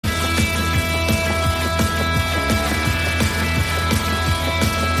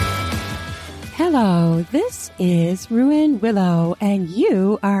Hello, this is Ruin Willow, and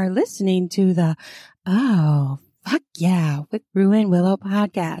you are listening to the Oh, Fuck Yeah with Ruin Willow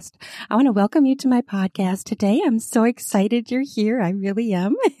podcast. I want to welcome you to my podcast today. I'm so excited you're here. I really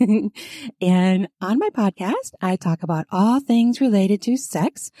am. And on my podcast, I talk about all things related to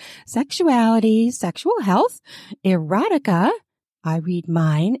sex, sexuality, sexual health, erotica. I read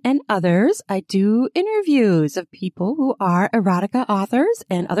mine and others. I do interviews of people who are erotica authors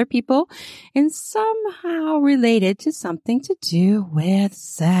and other people and somehow related to something to do with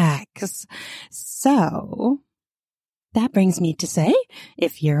sex. So that brings me to say,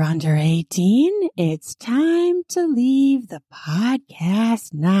 if you're under 18, it's time to leave the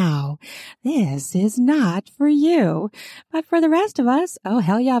podcast now. This is not for you. But for the rest of us, oh,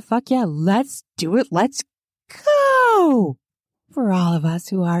 hell yeah, fuck yeah, let's do it. Let's go. For all of us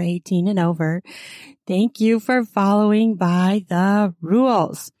who are 18 and over, thank you for following by the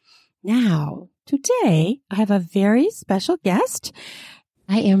rules. Now, today, I have a very special guest.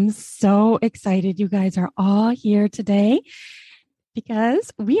 I am so excited you guys are all here today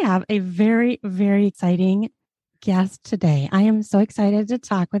because we have a very, very exciting guest today. I am so excited to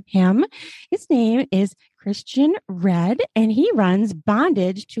talk with him. His name is Christian Redd, and he runs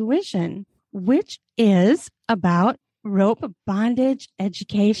Bondage Tuition, which is about rope bondage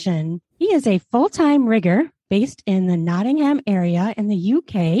education. He is a full-time rigger based in the Nottingham area in the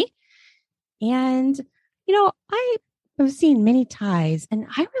UK. And, you know, I have seen many ties and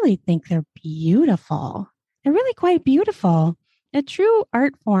I really think they're beautiful. They're really quite beautiful. A true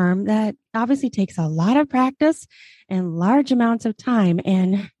art form that obviously takes a lot of practice and large amounts of time.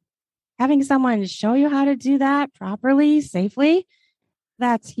 And having someone show you how to do that properly, safely,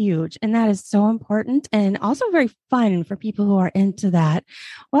 that's huge. And that is so important and also very fun for people who are into that.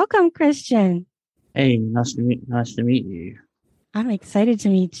 Welcome, Christian. Hey, nice to meet you. I'm excited to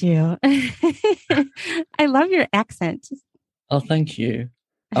meet you. I love your accent. Oh, thank you.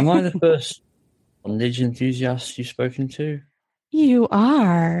 Am I the first bondage enthusiast you've spoken to? You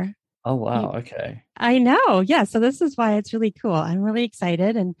are. Oh, wow. Okay. I know. Yeah. So this is why it's really cool. I'm really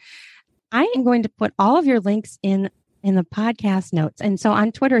excited. And I am going to put all of your links in the podcast notes. And so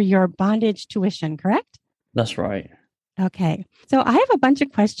on Twitter, you're Bondage Tuition, correct? That's right. Okay. So I have a bunch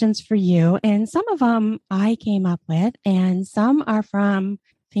of questions for you, and some of them I came up with, and some are from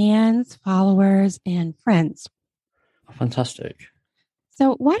fans, followers, and friends. Fantastic.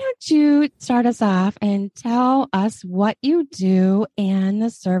 So why don't you start us off and tell us what you do and the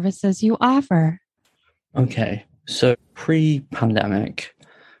services you offer? Okay. So pre-pandemic,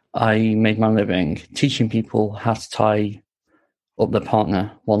 I made my living teaching people how to tie up their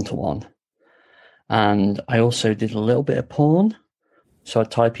partner one-to-one. And I also did a little bit of porn. So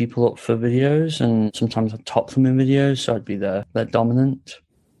I'd tie people up for videos and sometimes I'd top them in videos. So I'd be their dominant.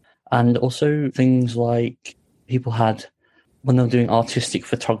 And also things like people had, when they were doing artistic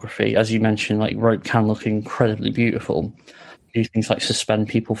photography, as you mentioned, like rope can look incredibly beautiful. Do things like suspend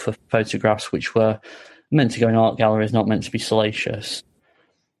people for photographs, which were meant to go in art galleries, not meant to be salacious.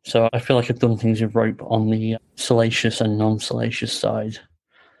 So I feel like I've done things with rope on the salacious and non-salacious side.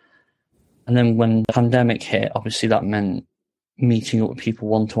 And then when the pandemic hit, obviously that meant meeting up with people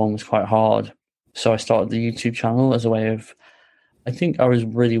one-to-one was quite hard. So I started the YouTube channel as a way of, I think I was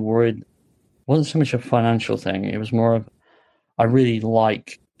really worried. It wasn't so much a financial thing. It was more of, I really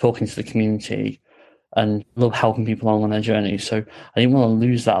like talking to the community and love helping people along on their journey. So I didn't want to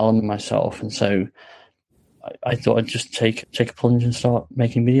lose that element myself. And so I thought I'd just take a plunge and start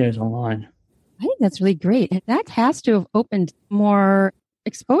making videos online. I think that's really great. And that has to have opened more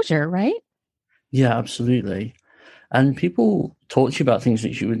exposure, right? Yeah, absolutely. And people talk to you about things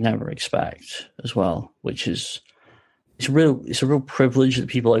that you would never expect as well, which is it's a real privilege that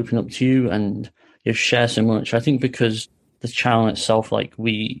people open up to you and you share so much. I think because the channel itself, like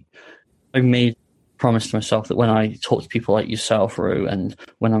I made promise to myself that when I talk to people like yourself, Ru, and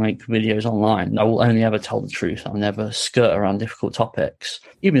when I make videos online, I will only ever tell the truth. I'll never skirt around difficult topics,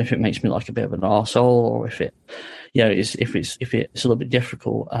 even if it makes me like a bit of an arsehole, or if it, if it's a little bit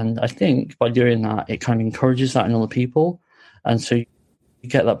difficult. And I think by doing that, it kind of encourages that in other people, and so you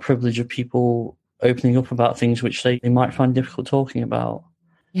get that privilege of people opening up about things which they might find difficult talking about.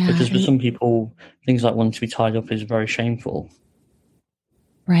 Yeah, because for some people, things like wanting to be tied up is very shameful.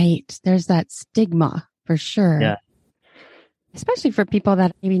 Right. There's that stigma for sure. Yeah. Especially for people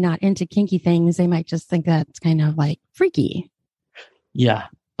that are maybe not into kinky things, they might just think that's kind of like freaky. Yeah,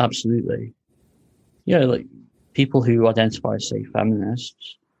 absolutely. Yeah, like people who identify as, say,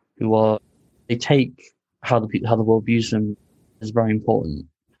 feminists, they take how the world views them as very important,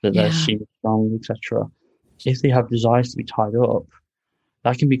 that they're seen as strong, etc. If they have desires to be tied up,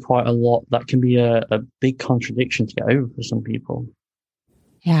 that can be quite a lot. That can be a big contradiction to get over for some people.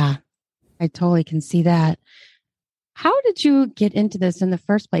 Yeah, I totally can see that. How did you get into this in the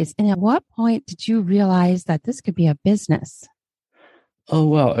first place? And at what point did you realize that this could be a business? Oh,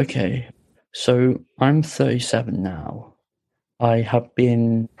 wow. Okay. So I'm 37 now. I have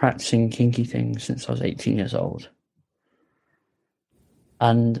been practicing kinky things since I was 18 years old.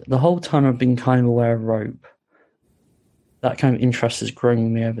 And the whole time I've been kind of aware of rope. That kind of interest has grown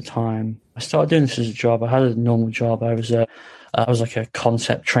in me over time. I started doing this as a job. I had a normal job. I was like a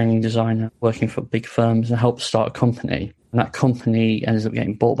concept training designer working for big firms and helped start a company. And that company ended up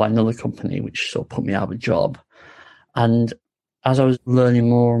getting bought by another company, which sort of put me out of a job. And as I was learning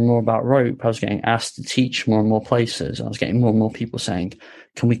more and more about rope, I was getting asked to teach more and more places. I was getting more and more people saying,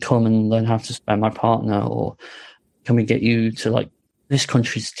 can we come and learn how to spare my partner? Or can we get you to like this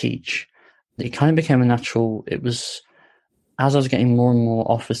country to teach? It kind of became a natural, as I was getting more and more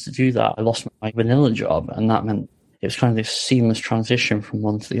offers to do that, I lost my vanilla job. And that meant it was kind of this seamless transition from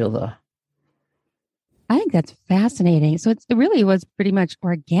one to the other. I think that's fascinating. So it really was pretty much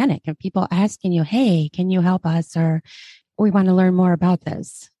organic of people asking you, hey, can you help us? Or we want to learn more about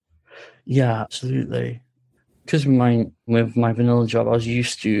this. Yeah, absolutely. Because with my vanilla job, I was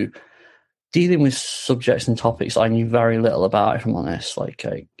used to dealing with subjects and topics I knew very little about, if I'm honest. Like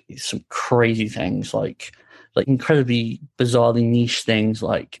some crazy things, like incredibly bizarrely niche things,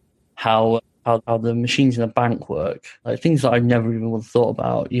 like how the machines in a bank work, like things that I never even would have thought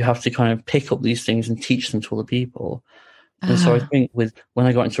about. You have to kind of pick up these things and teach them to other people. And so I think when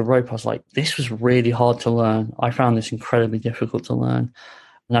I got into rope, I was like, this was really hard to learn. I found this incredibly difficult to learn.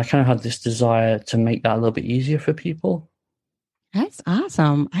 And I kind of had this desire to make that a little bit easier for people. That's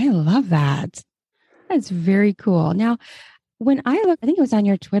awesome. I love that. That's very cool. Now, when I looked, I think it was on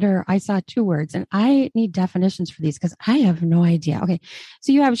your Twitter, I saw two words and I need definitions for these because I have no idea. Okay.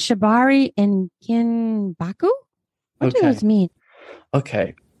 So you have shibari and kinbaku. What do those mean?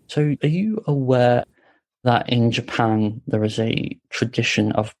 Okay. So are you aware that in Japan, there is a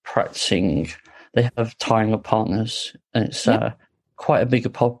tradition of practicing, they have tying up partners, and it's quite a bigger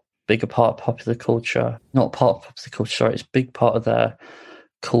part of popular culture. Not part of popular culture, sorry, it's a big part of their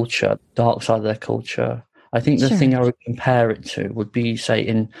culture, dark side of their culture. I think the thing I would compare it to would be, say,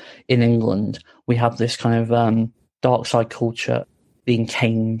 in England, we have this kind of dark side culture being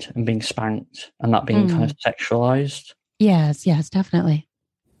caned and being spanked, and that being kind of sexualized. Yes, definitely.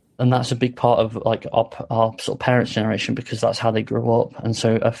 And that's a big part of like our sort of parents' generation because that's how they grew up. And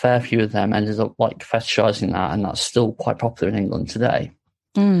so a fair few of them ended up like fetishizing that, and that's still quite popular in England today.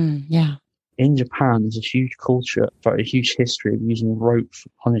 Yeah. In Japan, there's a huge history of using rope for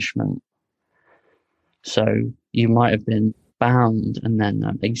punishment. So you might have been bound and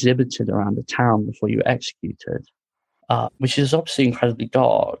then exhibited around a town before you were executed, which is obviously incredibly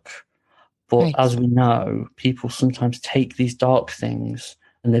dark. But as we know, people sometimes take these dark things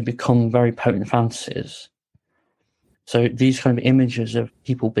and they become very potent fantasies. So these kind of images of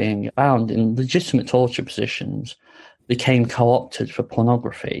people being bound in legitimate torture positions became co-opted for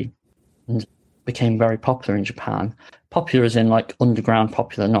pornography and became very popular in Japan. Popular as in like underground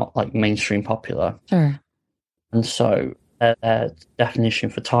popular, not like mainstream popular. Sure. And so their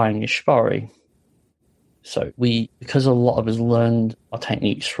definition for tying is shibari. So because a lot of us learned our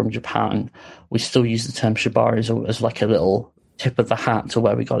techniques from Japan, we still use the term shibari as like a little tip of the hat to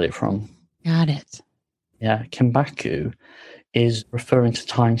where we got it from. Got it. Yeah, kinbaku is referring to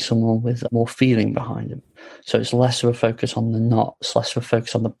tying someone with more feeling behind them. So it's less of a focus on the knots, less of a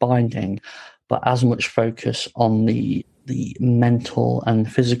focus on the binding, but as much focus on the mental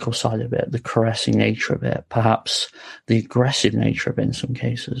and physical side of it, the caressing nature of it, perhaps the aggressive nature of it in some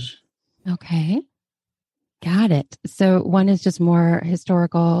cases. Okay. Got it. So one is just more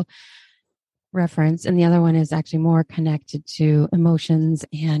historical reference, and the other one is actually more connected to emotions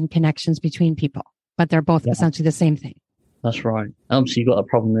and connections between people, but they're both essentially the same thing. That's right. Obviously, you've got a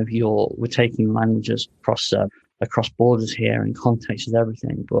problem of we're taking languages across borders here, and context is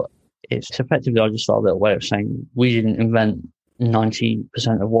everything. But it's effectively just a little way of saying we didn't invent 90%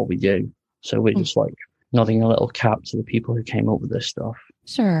 of what we do, so we're just like nodding a little cap to the people who came up with this stuff.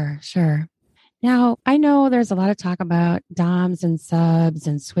 Sure. Now, I know there's a lot of talk about DOMs and subs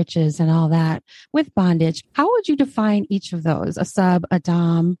and switches and all that with bondage. How would you define each of those? A sub, a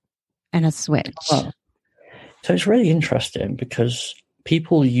DOM, and a switch? So it's really interesting because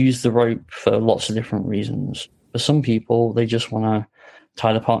people use the rope for lots of different reasons. For some people, they just want to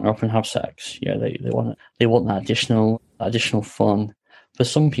tie the partner up and have sex. Yeah, they want that additional fun. For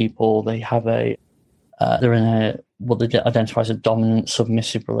some people, they have they're in what they identify as a dominant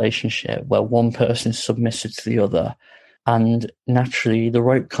submissive relationship where one person is submissive to the other, And naturally, the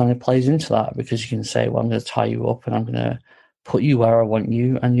rope kind of plays into that because you can say, well, I'm going to tie you up and I'm going to put you where I want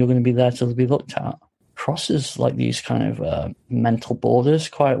you and you're going to be there to be looked at. Crosses like these kind of mental borders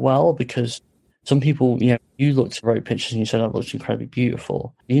quite well because some people, you looked at rope pictures and you said that looks incredibly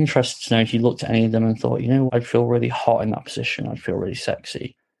beautiful. Be interested to know if you looked at any of them and thought, I'd feel really hot in that position. I'd feel really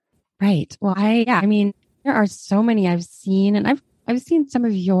sexy. Right. Well, I mean, there are so many I've seen, and I've seen some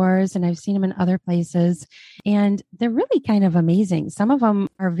of yours and I've seen them in other places, and they're really kind of amazing. Some of them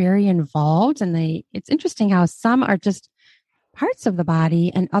are very involved, and it's interesting how some are just parts of the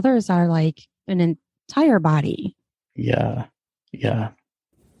body and others are like an entire body. Yeah,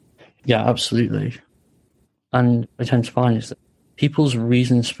 absolutely. And I tend to find is that people's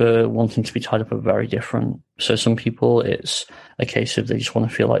reasons for wanting to be tied up are very different. So some people, it's a case of they just want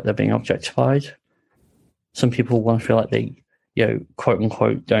to feel like they're being objectified. Some people want to feel like they, quote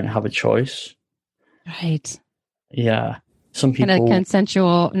unquote, don't have a choice. Right. Yeah. Some people. Kind of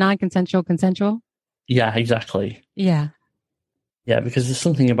consensual, non-consensual, consensual. Yeah, exactly. Yeah. Yeah, because there's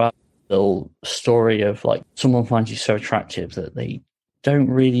something about the little story of like someone finds you so attractive that they don't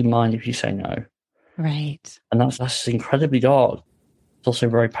really mind if you say no. Right. And that's incredibly dark. It's also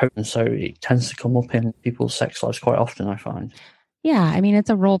very potent, so it tends to come up in people's sex lives quite often, I find. Yeah, I mean, it's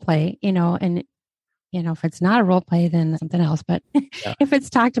a role play, and, if it's not a role play, then something else. But if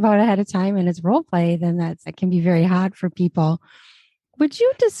it's talked about ahead of time and it's role play, then that can be very hard for people. Would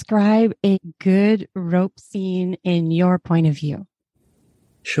you describe a good rope scene in your point of view?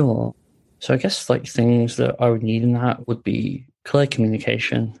 Sure. So I guess like things that I would need in that would be clear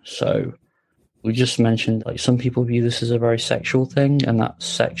communication. So we just mentioned like some people view this as a very sexual thing, and that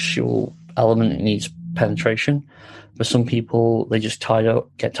sexual element needs penetration. For some people, they just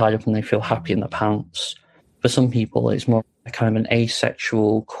get tied up and they feel happy in the pants. For some people, it's more kind of an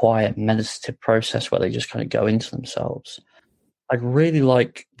asexual, quiet, meditative process where they just kind of go into themselves. I'd really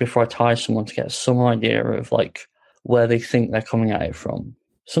like, before I tie someone, to get some idea of like where they think they're coming at it from.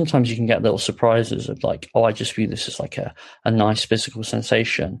 Sometimes you can get little surprises of like, oh, I just view this as like a nice physical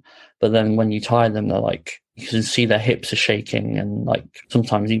sensation. But then when you tie them, they're like, you can see their hips are shaking and like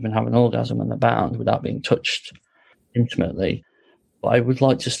sometimes even have an orgasm when they're bound without being touched intimately. But I would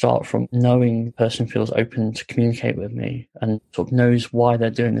like to start from knowing the person feels open to communicate with me and sort of knows why they're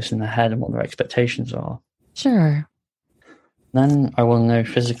doing this in their head and what their expectations are. Sure. Then I want to know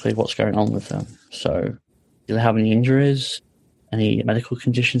physically what's going on with them. So do they have any injuries? Any medical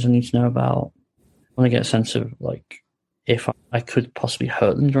conditions I need to know about? I want to get a sense of like if I could possibly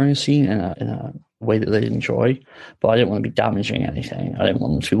hurt them during a scene in a way that they enjoy, but I don't want to be damaging anything. I don't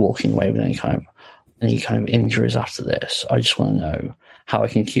want them to be walking away with any kind of injuries after this. I just want to know how I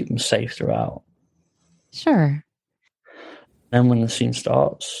can keep them safe throughout. Sure. Then when the scene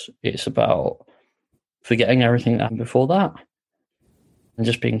starts, it's about forgetting everything that happened before that and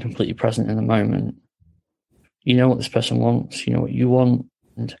just being completely present in the moment. You know what this person wants, you know what you want,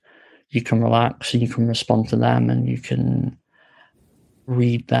 and you can relax and you can respond to them and you can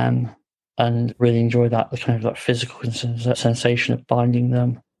read them and really enjoy that kind of that physical sensation of binding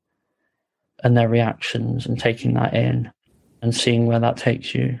them and their reactions and taking that in and seeing where that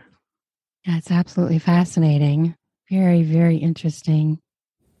takes you. That's absolutely fascinating. Very, very interesting.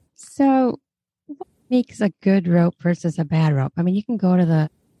 So what makes a good rope versus a bad rope? I mean, you can go to the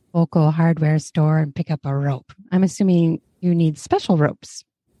local hardware store and pick up a rope. I'm assuming you need special ropes.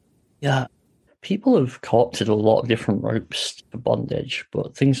 Yeah. People have co-opted a lot of different ropes for bondage,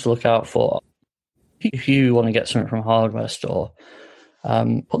 but things to look out for. If you want to get something from a hardware store,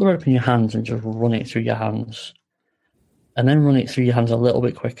 put the rope in your hands and just run it through your hands. And then run it through your hands a little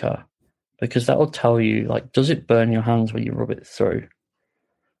bit quicker, because that will tell you, like, does it burn your hands when you rub it through?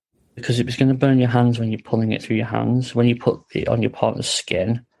 Because if it's going to burn your hands when you're pulling it through your hands, when you put it on your partner's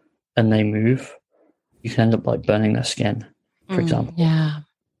skin and they move, you can end up like burning their skin, for example. Yeah.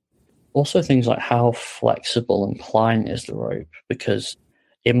 Also things like how flexible and pliant is the rope, because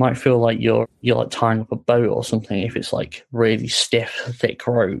it might feel like you're like tying up a boat or something if it's like really stiff, thick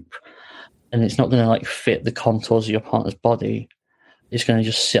rope, and it's not going to like fit the contours of your partner's body. It's going to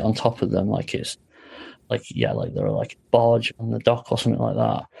just sit on top of them like it's like, yeah, like they're like a barge on the dock or something like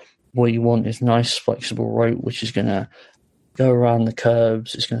that. What you want is nice flexible rope which is going to go around the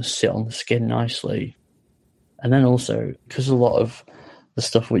curves. It's going to sit on the skin nicely. And then also, because a lot of the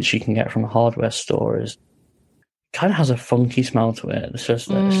stuff which you can get from a hardware store is kind of has a funky smell to it. It's just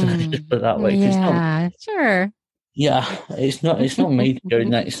put it that way. Yeah, sure. Yeah, it's not made to go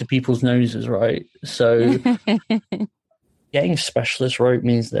next to people's noses, right? So getting specialist rope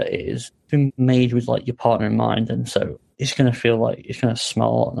means that it is been made with like your partner in mind, and so it's going to feel like it's going to smell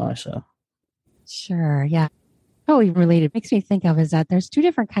a lot nicer. Sure, yeah. totally related, makes me think of is that there's two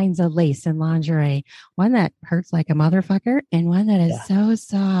different kinds of lace in lingerie. One that hurts like a motherfucker and one that is so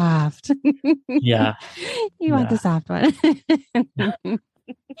soft. Yeah. You want the soft one.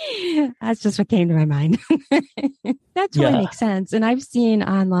 That's just what came to my mind. That totally makes sense. And I've seen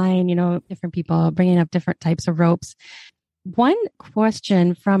online, different people bringing up different types of ropes. One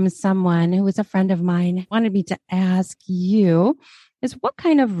question from someone who was a friend of mine wanted me to ask you is what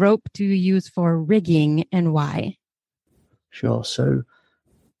kind of rope do you use for rigging and why? Sure. So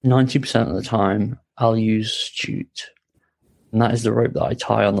 90% of the time I'll use jute, and that is the rope that I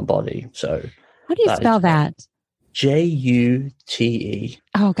tie on the body. So how do you spell that? Jute.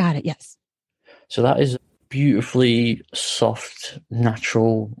 Oh, got it. Yes. So that is a beautifully soft,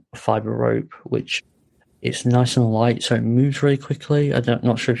 natural fiber rope, which it's nice and light, so it moves really quickly.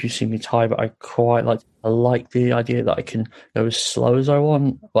 Not sure if you've seen me tie, but I like the idea that I can go as slow as I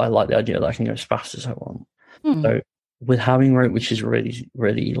want, but I like the idea that I can go as fast as I want. So with having rope which is really,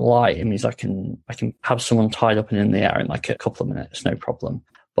 really light, it means I can have someone tied up and in the air in like a couple of minutes, no problem.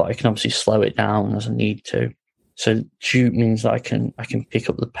 But I can obviously slow it down as I need to. So jute means that I can pick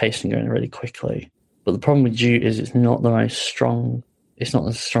up the pace and go in really quickly. But the problem with jute is it's not the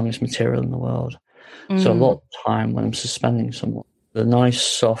strongest material in the world. So a lot of the time when I'm suspending someone, the nice,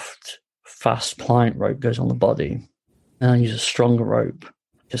 soft, fast, pliant rope goes on the body. And I use a stronger rope,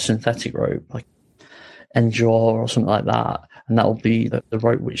 a synthetic rope, like Endure or something like that. And that will be the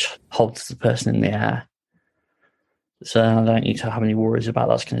rope which holds the person in the air. So I don't need to have any worries about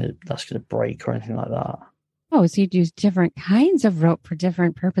that's gonna break or anything like that. Oh, so you'd use different kinds of rope for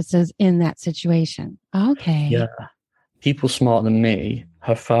different purposes in that situation. Okay. Yeah. People smarter than me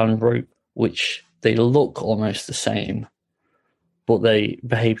have found rope which they look almost the same, but they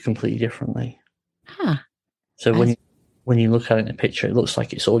behave completely differently. Huh. So when you look at it in a picture, it looks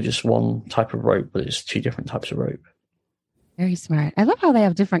like it's all just one type of rope, but it's two different types of rope. Very smart. I love how they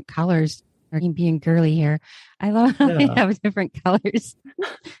have different colors. Being girly here, I love how they have different colors.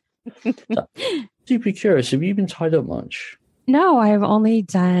 Super curious. Have you been tied up much? No, I've only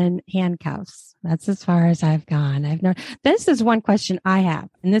done handcuffs. That's as far as I've gone. This is one question I have,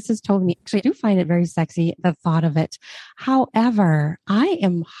 and this has told me, actually, I do find it very sexy, the thought of it. However, I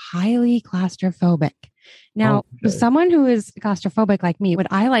am highly claustrophobic. Now, someone who is claustrophobic like me, would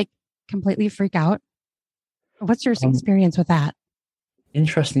I completely freak out? What's your experience with that?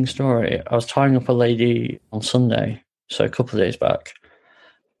 Interesting story. I was tying up a lady on Sunday, so a couple of days back.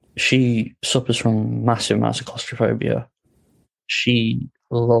 She suffers from massive amounts of claustrophobia. She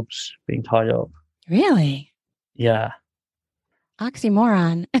loves being tied up. Really? Yeah.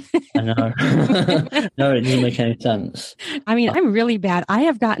 Oxymoron. I know. No, it doesn't make any sense. I mean, I'm really bad. I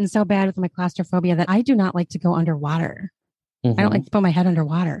have gotten so bad with my claustrophobia that I do not like to go underwater. I don't like to put my head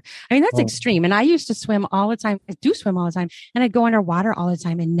underwater. I mean, that's extreme. And I used to swim all the time. I do swim all the time. And I'd go underwater all the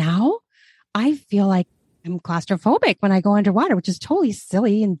time. And now I feel like I'm claustrophobic when I go underwater, which is totally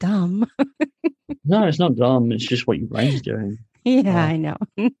silly and dumb. No, it's not dumb. It's just what your brain's doing. Yeah, I know.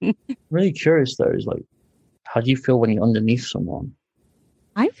 Really curious though, is how do you feel when you're underneath someone?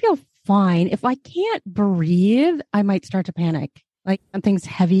 I feel fine. If I can't breathe, I might start to panic. Like something's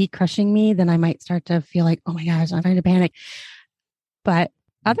heavy crushing me, then I might start to feel like, oh my gosh, I'm trying to panic. But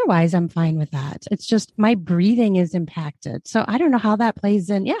otherwise, I'm fine with that. It's just my breathing is impacted. So I don't know how that plays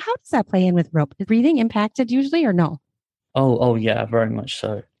in. Yeah, how does that play in with rope? Is breathing impacted usually or no? Oh yeah, very much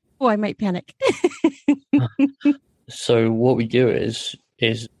so. Oh, I might panic. So what we do is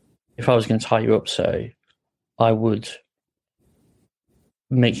if I was going to tie you up, say, I would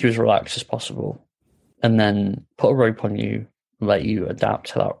make you as relaxed as possible and then put a rope on you, let you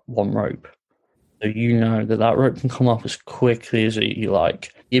adapt to that one rope. So you know that rope can come off as quickly as you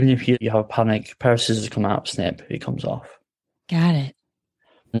like. Even if you have a panic, a pair of scissors come out, snip, it comes off. Got it.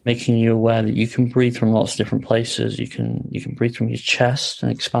 And making you aware that you can breathe from lots of different places. You can breathe from your chest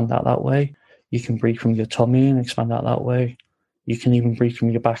and expand out that way. You can breathe from your tummy and expand out that way. You can even breathe from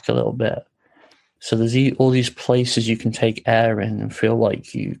your back a little bit. So there's all these places you can take air in and feel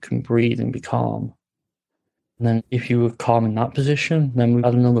like you can breathe and be calm. And then if you were calm in that position, then we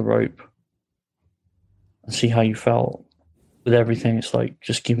add another rope and see how you felt. With everything, it's like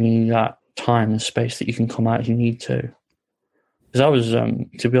just giving you that time and space that you can come out if you need to. Because I was,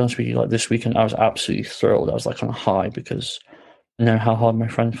 to be honest with you, this weekend, I was absolutely thrilled. I was on a high because I know how hard my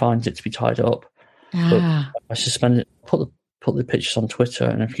friend finds it to be tied up. But I suspended, put the pictures on Twitter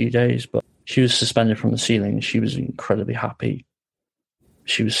in a few days, but she was suspended from the ceiling and she was incredibly happy.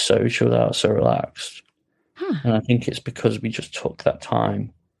 She was so chilled out, so relaxed. And I think it's because we just took that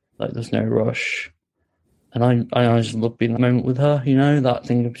time. There's no rush. And I just love being in the moment with her, that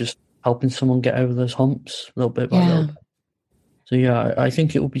thing of just helping someone get over those humps little bit by little Yeah. bit. So yeah, I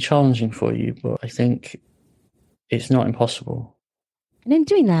think it will be challenging for you, but I think it's not impossible. And in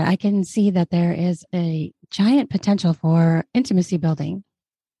doing that, I can see that there is a giant potential for intimacy building.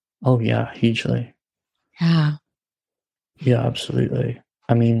 Oh yeah, hugely. Yeah. Yeah, absolutely.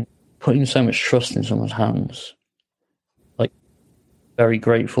 I mean, putting so much trust in someone's hands, like very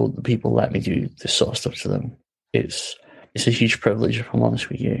grateful that people let me do this sort of stuff to them. It's a huge privilege if I'm honest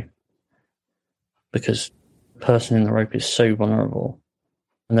with you. Because the person in the rope is so vulnerable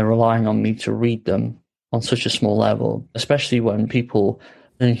and they're relying on me to read them on such a small level, especially when people,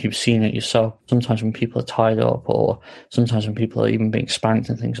 I think you've seen it yourself, sometimes when people are tied up or sometimes when people are even being spanked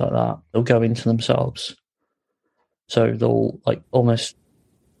and things like that, they'll go into themselves. So they'll like almost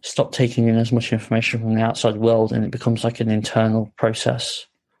stop taking in as much information from the outside world and it becomes like an internal process.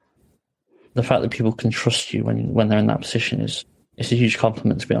 The fact that people can trust you when they're in that position it's a huge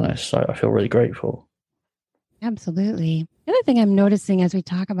compliment, to be honest. So I feel really grateful. Absolutely. The other thing I'm noticing as we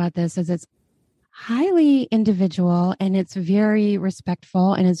talk about this is it's highly individual and it's very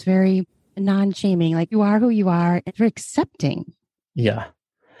respectful and it's very non-shaming. Like you are who you are and you're accepting. Yeah.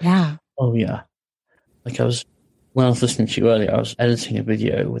 Yeah. Oh, yeah. Like when I was listening to you earlier, I was editing a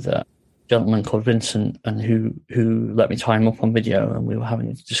video with a gentleman called Vincent and who let me tie him up on video and we were having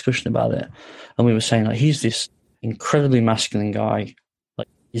a discussion about it. And we were saying like, he's this incredibly masculine guy. Like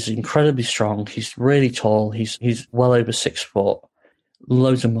he's incredibly strong. He's really tall. He's well over 6 foot,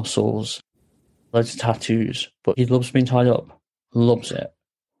 loads of muscles, loads of tattoos, but he loves being tied up, loves it.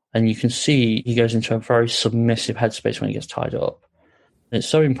 And you can see he goes into a very submissive headspace when he gets tied up. And it's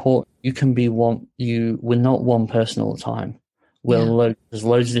so important. You can be we're not one person all the time. There's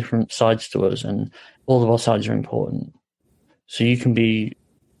loads of different sides to us and all of our sides are important. So you can be,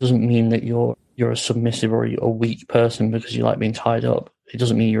 doesn't mean that you're a submissive or a weak person because you like being tied up. It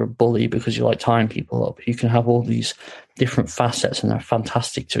doesn't mean you're a bully because you like tying people up. You can have all these different facets and they're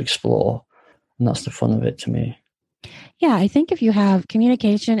fantastic to explore. And that's the fun of it to me. Yeah. I think if you have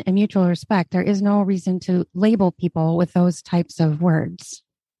communication and mutual respect, there is no reason to label people with those types of words.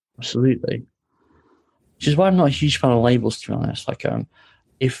 Absolutely. Which is why I'm not a huge fan of labels, to be honest. Like,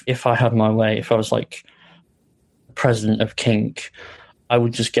 if I had my way, if I was like president of Kink, I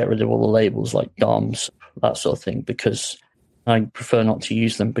would just get rid of all the labels like DOMs, that sort of thing, because I prefer not to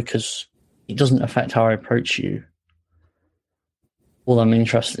use them because it doesn't affect how I approach you. All I'm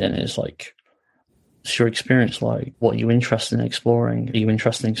interested in is like, what's your experience like? What are you interested in exploring? Are you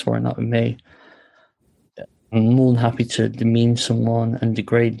interested in exploring that with me? I'm more than happy to demean someone and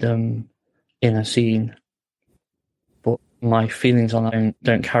degrade them in a scene, but my feelings on that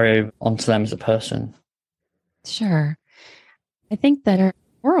don't carry over onto them as a person. Sure. I think that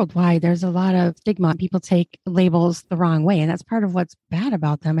worldwide, there's a lot of stigma. People take labels the wrong way. And that's part of what's bad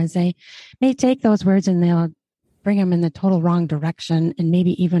about them is they may take those words and they'll bring them in the total wrong direction and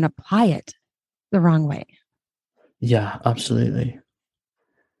maybe even apply it the wrong way. Yeah, absolutely.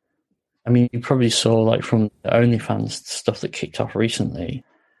 I mean, you probably saw like from the OnlyFans stuff that kicked off recently,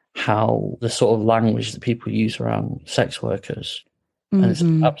 how the sort of language that people use around sex workers. And it's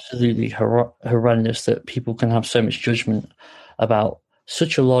absolutely horrendous that people can have so much judgment about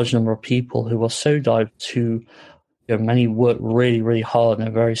such a large number of people who are so diverse, who many work really, really hard and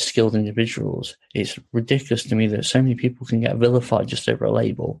are very skilled individuals. It's ridiculous to me that so many people can get vilified just over a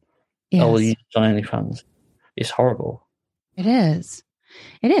label. Yes. Oh, well, you on OnlyFans. It's horrible. It is.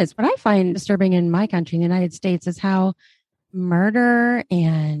 It is. What I find disturbing in my country, in the United States, is how murder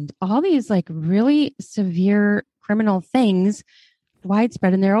and all these like really severe criminal things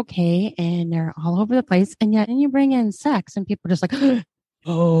widespread and they're okay and they're all over the place. And yet, and you bring in sex and people are just like,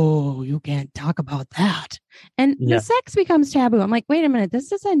 oh, you can't talk about that. And the sex becomes taboo. I'm like, wait a minute,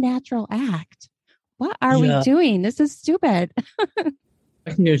 this is a natural act. What are we doing? This is stupid.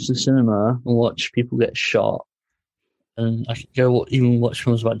 I can go to the cinema and watch people get shot. And I could go even watch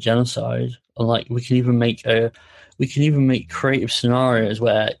films about genocide. And like we can even make creative scenarios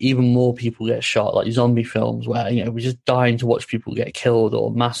where even more people get shot, like zombie films where we're just dying to watch people get killed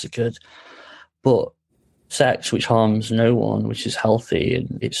or massacred. But sex, which harms no one, which is healthy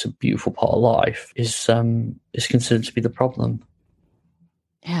and it's a beautiful part of life, is considered to be the problem.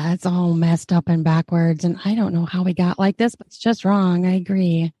 Yeah, it's all messed up and backwards, and I don't know how we got like this, but it's just wrong. I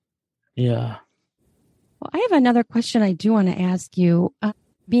agree. Yeah. Well, I have another question I do want to ask you.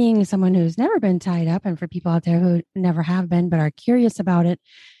 Being someone who's never been tied up, and for people out there who never have been but are curious about it,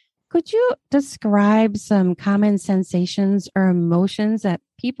 could you describe some common sensations or emotions that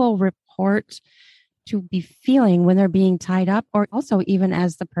people report to be feeling when they're being tied up, or also even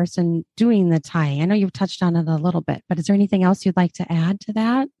as the person doing the tying? I know you've touched on it a little bit, but is there anything else you'd like to add to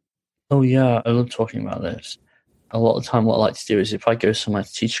that? Oh yeah, I love talking about this. A lot of the time what I like to do is if I go somewhere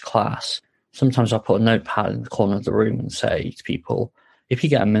to teach a class, sometimes I'll put a notepad in the corner of the room and say to people, if you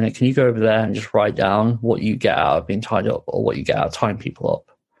get a minute, can you go over there and just write down what you get out of being tied up or what you get out of tying people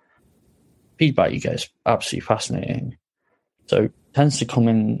up? Feedback you get is absolutely fascinating. So it tends to come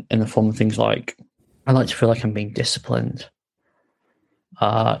in the form of things like, I like to feel like I'm being disciplined.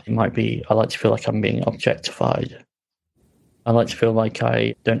 It might be, I like to feel like I'm being objectified. I like to feel like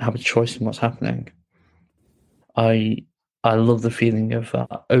I don't have a choice in what's happening. I love the feeling of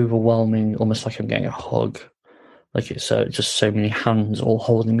overwhelming, almost like I'm getting a hug. Like it's just so many hands all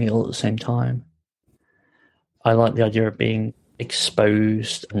holding me all at the same time. I like the idea of being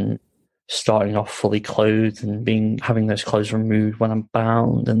exposed and starting off fully clothed and having those clothes removed when I'm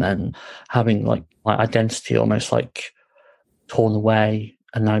bound, and then having like my identity almost like torn away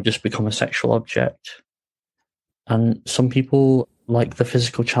and now just become a sexual object. And some people like the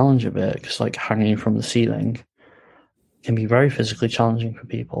physical challenge of it, because like hanging from the ceiling can be very physically challenging for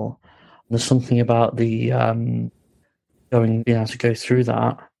people. And there's something about the being able to go through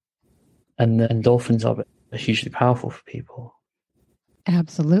that, and the endorphins of it are hugely powerful for people.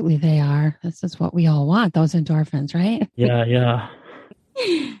 Absolutely, they are. This is what we all want, those endorphins, right? Yeah.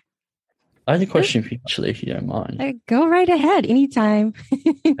 I had a question for you, actually, if you don't mind. Go right ahead, anytime.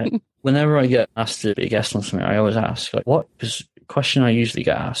 Whenever I get asked to be a guest on something, I always ask, like, what? Because the question I usually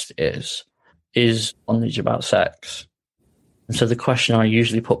get asked is bondage about sex? And so the question I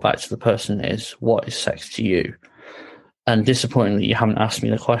usually put back to the person is, what is sex to you? And disappointingly, you haven't asked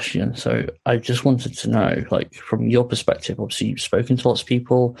me the question. So I just wanted to know, like, from your perspective, obviously you've spoken to lots of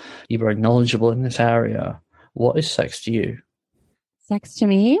people, you're very knowledgeable in this area. What is sex to you? Sex to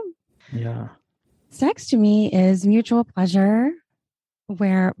me? Yeah. Sex to me is mutual pleasure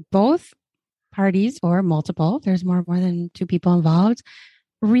where both parties, or multiple, there's more than two people involved,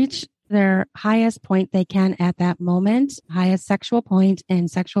 reach their highest point they can at that moment, highest sexual point and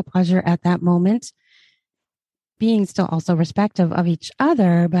sexual pleasure at that moment, being still also respectful of each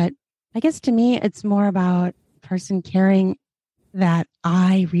other. But I guess to me, it's more about person caring that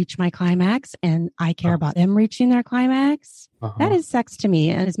I reach my climax and I care about them reaching their climax. That is sex to me,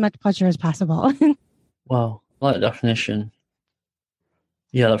 and as much pleasure as possible. Wow, I like the definition.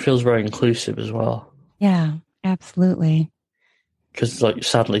 Yeah, that feels very inclusive as well. Yeah, absolutely. Because, like,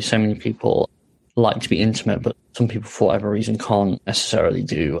 sadly, so many people like to be intimate, but some people, for whatever reason, can't necessarily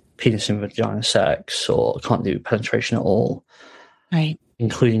do penis and vagina sex or can't do penetration at all. Right.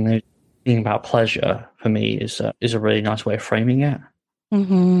 Including the being about pleasure, for me, is a really nice way of framing it.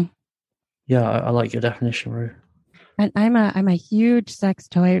 Mm-hmm. Yeah, I like your definition, Rue. And I'm a huge sex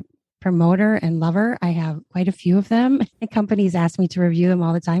toy promoter and lover. I have quite a few of them. And companies ask me to review them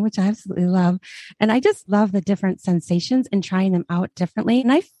all the time, which I absolutely love. And I just love the different sensations and trying them out differently.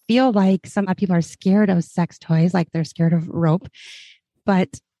 And I feel like some people are scared of sex toys, like they're scared of rope.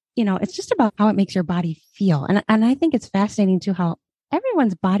 But, it's just about how it makes your body feel. And I think it's fascinating too, how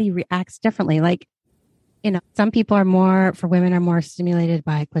everyone's body reacts differently. Like, some people for women are more stimulated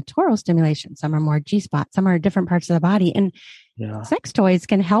by clitoral stimulation. Some are more G-spot. Some are different parts of the body. And sex toys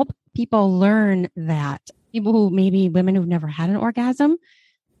can help people learn that. People who maybe women who've never had an orgasm,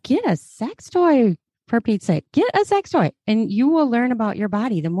 get a sex toy, for Pete's sake. Get a sex toy and you will learn about your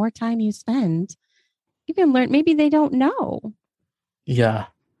body. The more time you spend, you can learn. Maybe they don't know. Yeah.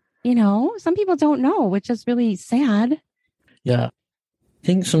 Some people don't know, which is really sad. Yeah. I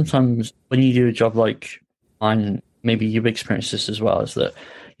think sometimes when you do a job like mine, maybe you've experienced this as well, is that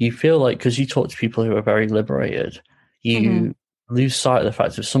you feel like, because you talk to people who are very liberated, you lose sight of the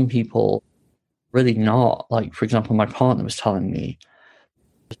fact that some people really not. Like, for example, my partner was telling me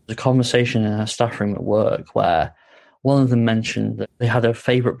there's a conversation in her staff room at work where one of them mentioned that they had a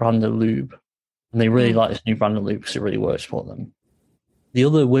favorite brand of lube and they really like this new brand of lube because it really works for them. The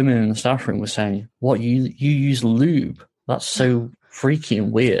other women in the staff room were saying, what, you use lube? That's so freaky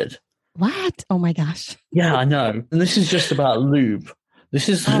and weird. What? Oh my gosh. Yeah, I know. And this is just about lube. This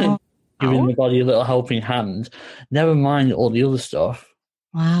is giving the body a little helping hand. Never mind all the other stuff.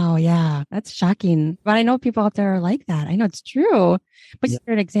 Wow. Yeah. That's shocking. But I know people out there are like that. I know it's true. But you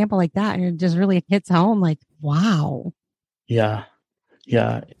hear an example like that and it just really hits home like, wow. Yeah.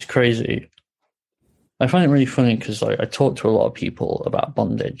 Yeah. It's crazy. I find it really funny because I talk to a lot of people about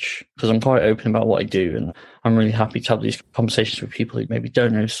bondage because I'm quite open about what I do, and I'm really happy to have these conversations with people who maybe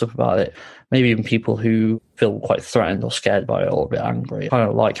don't know stuff about it, maybe even people who feel quite threatened or scared by it or a bit angry. I kind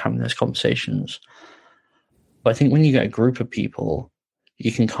of like having those conversations. But I think when you get a group of people,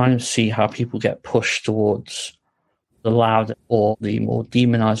 you can kind of see how people get pushed towards the loud or the more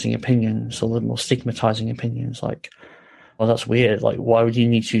demonizing opinions or the more stigmatizing opinions like, well, that's weird. Like, why would you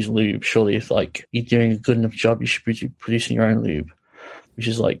need to use lube? Surely, if like you're doing a good enough job, you should be producing your own lube, which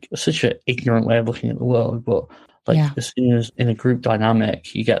is like such an ignorant way of looking at the world. But like, Yeah. as soon as in a group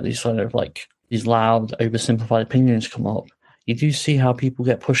dynamic, you get these sort of like these loud, oversimplified opinions come up, you do see how people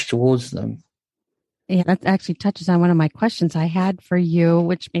get pushed towards them. Yeah, that actually touches on one of my questions I had for you,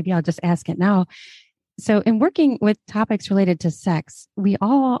 which maybe I'll just ask it now. So, in working with topics related to sex, we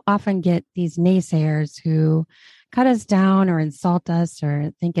all often get these naysayers who cut us down or insult us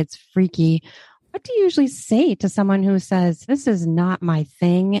or think it's freaky. What do you usually say to someone who says, this is not my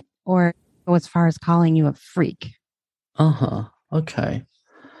thing, or go as far as calling you a freak? Okay. I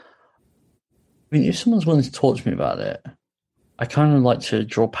mean, if someone's willing to talk to me about it, I kind of like to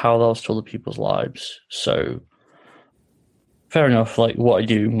draw parallels to other people's lives. So, fair enough, like what I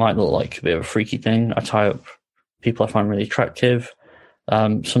do might look like a bit of a freaky thing. I tie up people I find really attractive.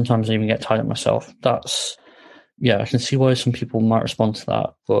 Sometimes I even get tied up myself. I can see why some people might respond to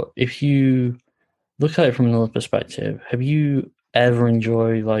that. But if you look at it from another perspective, have you ever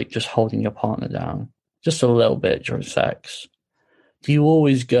enjoyed like just holding your partner down just a little bit during sex? Do you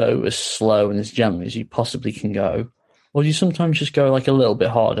always go as slow and as gently as you possibly can go? Or do you sometimes just go like a little bit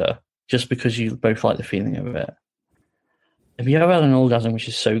harder just because you both like the feeling of it? Have you ever had an orgasm which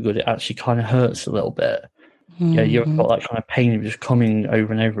is so good it actually kind of hurts a little bit? Mm-hmm. Yeah, you've got that kind of pain of just coming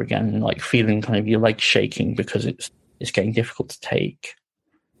over and over again and like feeling kind of your legs shaking because it's getting difficult to take.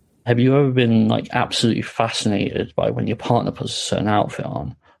 Have you ever been like absolutely fascinated by when your partner puts a certain outfit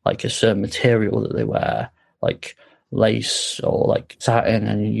on, like a certain material that they wear, like lace or like satin,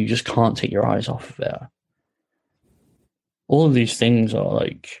 and you just can't take your eyes off of it? All of these things are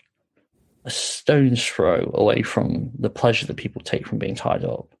like a stone's throw away from the pleasure that people take from being tied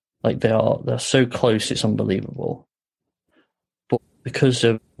up. Like they're so close, it's unbelievable. But because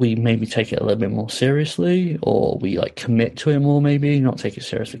we maybe take it a little bit more seriously, or we like commit to it more, maybe not take it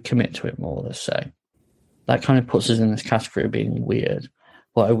seriously, commit to it more, let's say, that kind of puts us in this category of being weird.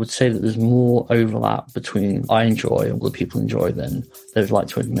 But I would say that there's more overlap between I enjoy and what people enjoy than they'd like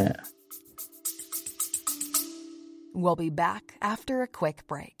to admit. We'll be back after a quick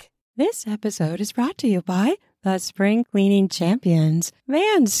break. This episode is brought to you by the spring cleaning champions,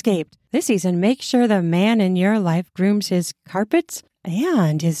 Manscaped. This season, make sure the man in your life grooms his carpets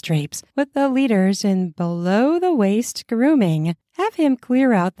and his drapes with the leaders in below-the-waist grooming. Have him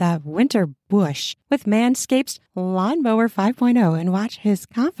clear out that winter bush with Manscaped's Lawnmower 5.0 and watch his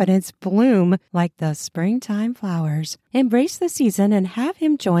confidence bloom like the springtime flowers. Embrace the season and have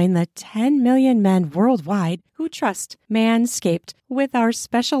him join the 10 million men worldwide who trust Manscaped with our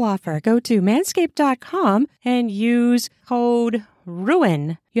special offer. Go to manscaped.com and use code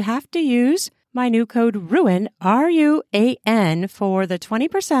RUIN. You have to use my new code RUIN, RUAN, for the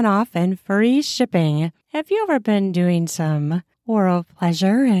 20% off and free shipping. Have you ever been doing some oral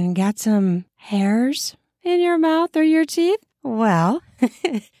pleasure and got some hairs in your mouth or your teeth? Well,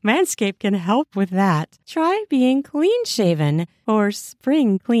 Manscaped can help with that. Try being clean-shaven or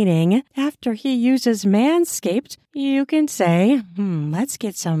spring cleaning. After he uses Manscaped, you can say, let's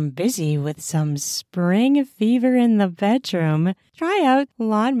get some busy with some spring fever in the bedroom. Try out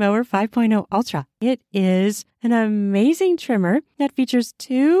Lawnmower 5.0 Ultra. It is an amazing trimmer that features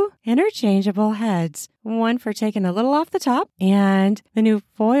 2 interchangeable heads, one for taking a little off the top and the new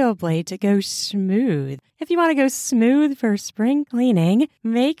foil blade to go smooth. If you want to go smooth for spring cleaning,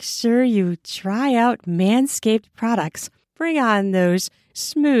 make sure you try out Manscaped products. Bring on those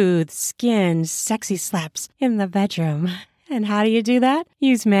smooth skin, sexy slaps in the bedroom. And how do you do that?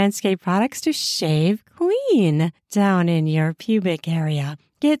 Use Manscaped products to shave clean down in your pubic area.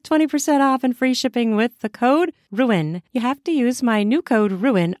 Get 20% off and free shipping with the code RUIN. You have to use my new code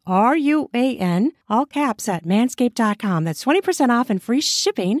RUIN, RUAN, all caps at manscaped.com. That's 20% off and free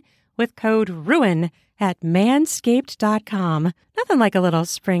shipping with code RUIN at manscaped.com. Nothing like a little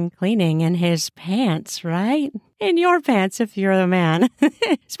spring cleaning in his pants, right? In your pants if you're the man.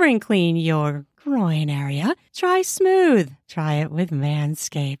 Spring clean your groin area. Try smooth. Try it with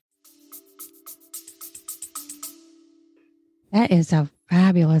Manscaped. That is a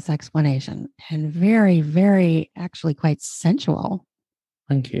fabulous explanation and very, very, actually quite sensual.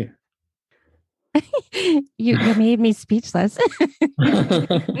 Thank you. You made me speechless.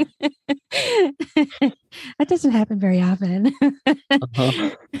 That doesn't happen very often.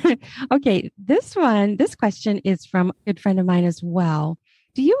 Okay, this question is from a good friend of mine as well.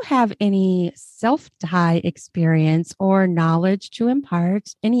 Do you have any self-tie experience or knowledge to impart?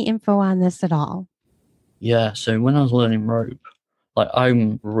 Any info on this at all? Yeah, so when I was learning rope, like I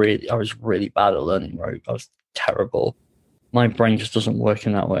was really bad at learning rope. I was terrible. my brain just doesn't work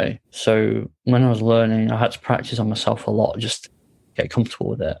in that way. So when I was learning, I had to practice on myself a lot just to get comfortable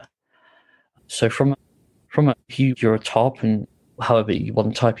with it. So if you're a top and however you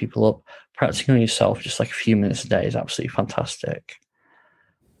want to tie people up, practicing on yourself just like a few minutes a day is absolutely fantastic.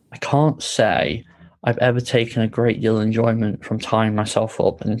 I can't say I've ever taken a great deal of enjoyment from tying myself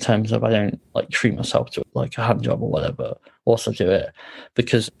up in terms of I don't like treat myself to like a hand job or whatever whilst I do it,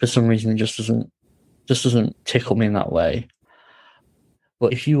 because for some reason it just doesn't tickle me in that way.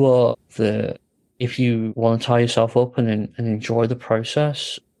 But if you want to tie yourself up and enjoy the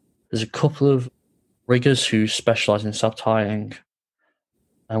process, there's a couple of riggers who specialize in self-tying.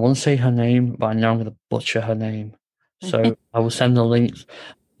 I want to say her name, but I know I'm going to butcher her name. So I will send the links.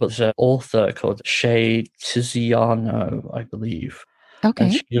 But there's an author called Shay Tiziano, I believe. Okay.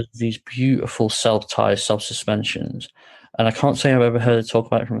 And she does these beautiful self-ties, self-suspensions. And I can't say I've ever heard her talk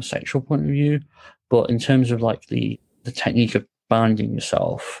about it from a sexual point of view, but in terms of like the technique of binding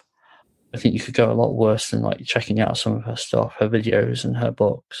yourself, I think you could go a lot worse than like checking out some of her stuff, her videos and her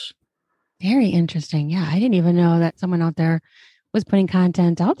books. Very interesting. Yeah, I didn't even know that someone out there was putting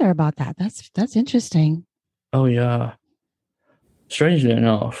content out there about that. That's interesting. Oh yeah. Strangely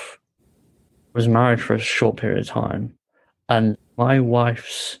enough, I was married for a short period of time, and my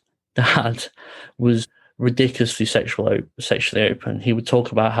wife's dad was ridiculously sexually open. He would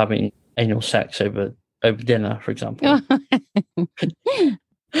talk about having anal sex over dinner, for example.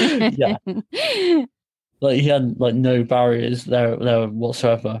 Yeah, like he had like no barriers there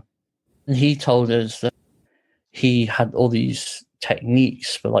whatsoever. And he told us that he had all these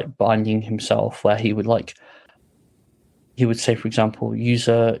techniques for like binding himself, where he would say, for example, he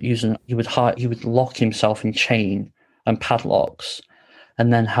would lock himself in chain and padlocks,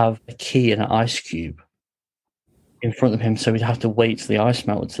 and then have a key and an ice cube in front of him, so he'd have to wait till the ice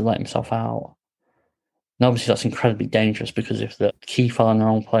melted to let himself out. And obviously that's incredibly dangerous, because if the key fell in the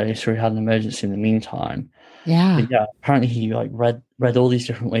wrong place or he had an emergency in the meantime. Yeah. But yeah, apparently he like read all these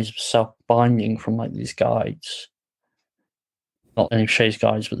different ways of self-binding from like these guides. Not any of Shay's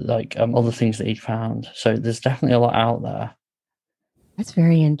guides, but like other things that he'd found. So there's definitely a lot out there. That's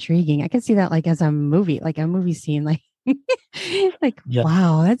very intriguing. I can see that like as a movie scene, like Yeah.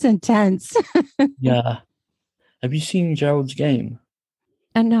 Wow, that's intense. Yeah. Have you seen Gerald's Game?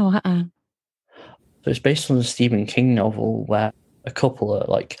 No, So it's based on a Stephen King novel where a couple are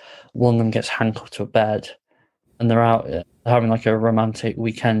like, one of them gets handcuffed to a bed and they're out having like a romantic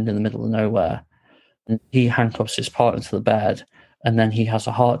weekend in the middle of nowhere. And he handcuffs his partner to the bed and then he has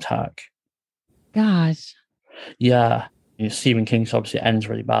a heart attack. Gosh. Yeah. You know, Stephen King's obviously ends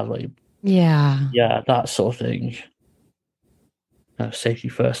really badly. Yeah. Yeah, that sort of thing. Safety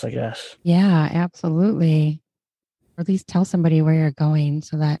first, I guess. Yeah, absolutely. Or at least tell somebody where you're going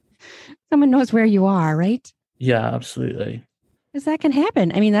so that someone knows where you are, right? Yeah, absolutely. Because that can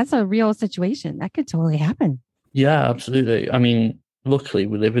happen. I mean, that's a real situation. That could totally happen. Yeah, absolutely. I mean, luckily,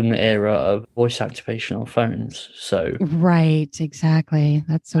 we live in the era of voice activation on phones. So, right, exactly.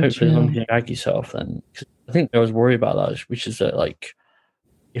 That's so hopefully, true. as long as you gag yourself, then. I think I was worried about that, which is that, like,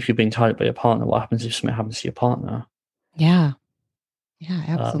 if you're being tied up by your partner, what happens if something happens to your partner? Yeah. Yeah,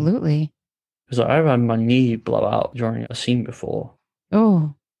 absolutely. Because I've had my knee blow out during a scene before.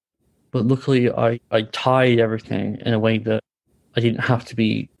 Oh. But luckily, I tied everything in a way that I didn't have to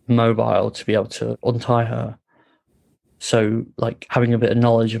be mobile to be able to untie her. So, like, having a bit of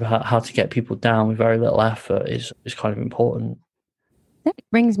knowledge about how to get people down with very little effort is kind of important. That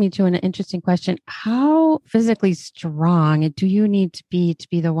brings me to an interesting question. How physically strong do you need to be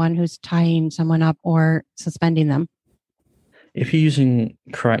the one who's tying someone up or suspending them? If you're using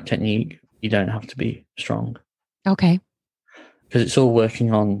correct technique, you don't have to be strong. Okay. Because it's all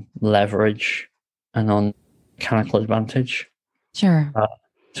working on leverage and on mechanical advantage. Sure.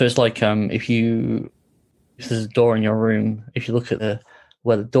 So it's like if there's a door in your room, if you look at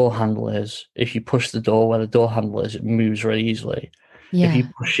where the door handle is, if you push the door where the door handle is, it moves really easily. Yeah. If you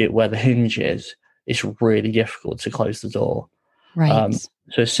push it where the hinge is, it's really difficult to close the door. Right.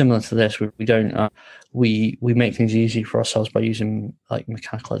 So it's similar to this. We don't we make things easy for ourselves by using like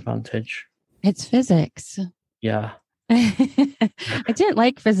mechanical advantage. It's physics. Yeah. I didn't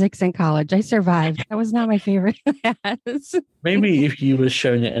like physics in college. I survived. That was not my favorite class. Maybe if you were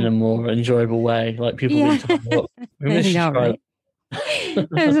shown it in a more enjoyable way, like people being tied up. Maybe they should try it.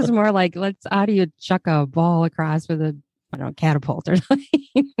 This is more like, how do you chuck a ball across with a catapult or something?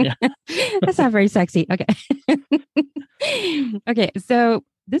 Yeah. That's not very sexy. Okay. Okay. So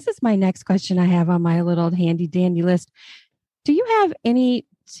this is my next question I have on my little handy dandy list. Do you have any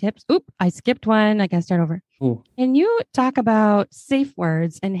tips? Oop, I skipped one. I got to start over. Ooh. Can you talk about safe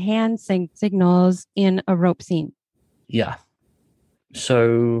words and hand signals in a rope scene? Yeah.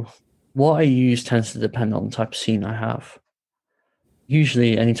 So what I use tends to depend on the type of scene I have.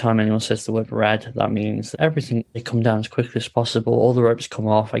 Usually, anytime anyone says the word red, that means everything, they come down as quickly as possible. All the ropes come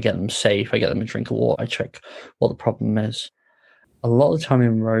off. I get them safe. I get them a drink of water. I check what the problem is. A lot of the time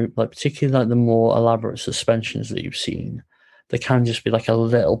in rope, like particularly like the more elaborate suspensions that you've seen, there can just be like a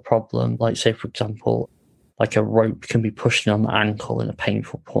little problem. Like say, for example, like a rope can be pushing on the ankle in a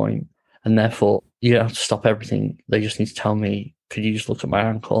painful point, and therefore you don't have to stop everything. They just need to tell me, could you just look at my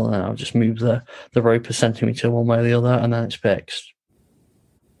ankle, and then I'll just move the rope a centimetre one way or the other, and then it's fixed.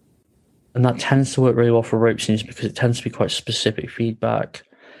 And that tends to work really well for rope scenes because it tends to be quite specific feedback.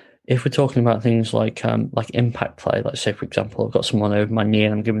 If we're talking about things like impact play, like say, for example, I've got someone over my knee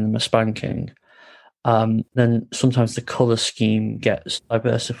and I'm giving them a spanking, then sometimes the colour scheme gets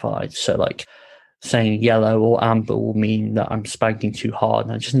diversified. So like saying yellow or amber will mean that I'm spanking too hard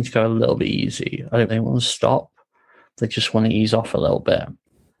and I just need to go a little bit easy. I don't really want to stop. They just want to ease off a little bit.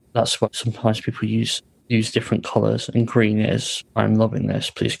 That's what sometimes people use different colours, and green is, I'm loving this,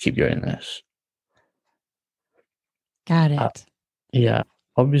 please keep doing this. Got it. Yeah.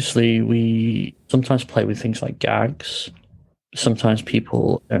 Obviously, we sometimes play with things like gags. Sometimes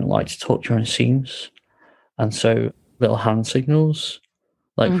people don't like to talk during scenes. And so little hand signals,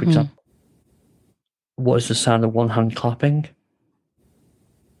 like, for example, what is the sound of one hand clapping?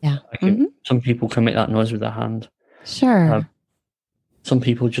 Yeah. Some people can make that noise with their hand. Sure. Some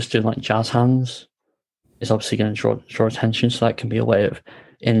people just do like jazz hands. It's obviously going to draw attention, so that can be a way of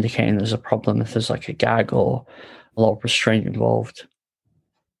indicating there's a problem if there's like a gag or a lot of restraint involved.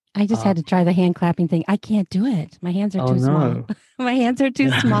 I just had to try the hand clapping thing. I can't do it. My hands are too small. My hands are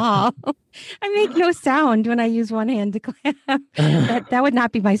too small. I make no sound when I use one hand to clap. That would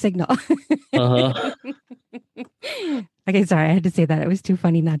not be my signal. Okay, sorry. I had to say that. It was too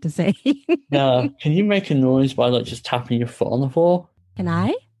funny not to say. Yeah. Can you make a noise by like just tapping your foot on the floor? Can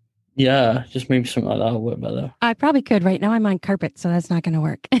I? Yeah, just maybe something like that will work better. I probably could. Right now I'm on carpet, so that's not going to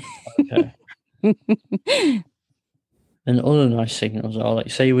work. Okay. And other nice signals are like,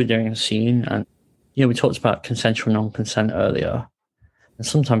 say we're doing a scene and, we talked about consensual non-consent earlier. And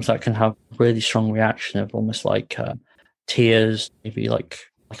sometimes that can have a really strong reaction of almost like tears, maybe like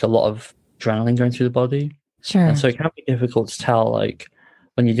a lot of adrenaline going through the body. Sure. And so it can be difficult to tell, like,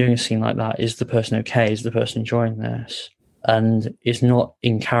 when you're doing a scene like that, is the person okay? Is the person enjoying this? And it's not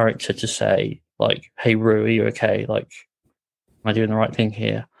in character to say, like, hey, Rue, are you okay? Like, am I doing the right thing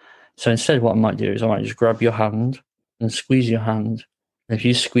here? So instead, what I might do is I might just grab your hand and squeeze your hand. And if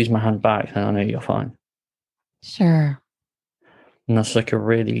you squeeze my hand back, then I know you're fine. Sure. And that's like a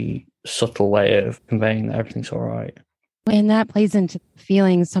really subtle way of conveying that everything's all right. And that plays into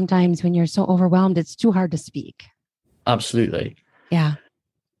feelings sometimes when you're so overwhelmed, it's too hard to speak. Absolutely. Yeah.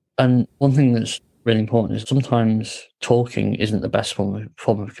 And one thing that's really important is sometimes talking isn't the best form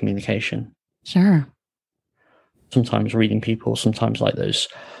of communication. Sure. Sometimes reading people, sometimes like those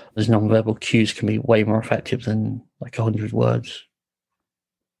nonverbal cues can be way more effective than like 100 words.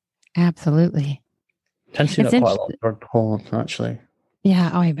 Absolutely. I tend to see that quite a lot for porn, actually.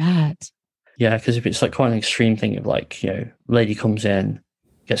 Yeah, I bet. Yeah, because if it's like quite an extreme thing of like, lady comes in,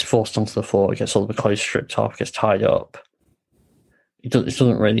 gets forced onto the floor, gets all the clothes stripped off, gets tied up, it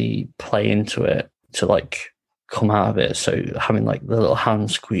doesn't really play into it to like come out of it. So having like the little hand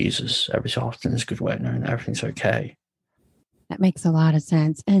squeezes every so often is a good way of knowing that everything's okay. That makes a lot of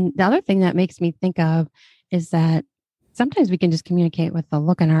sense. And the other thing that makes me think of is that sometimes we can just communicate with the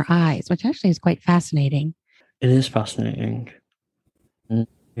look in our eyes, which actually is quite fascinating. It is fascinating. And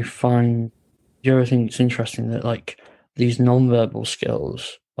you ever think it's interesting that like these nonverbal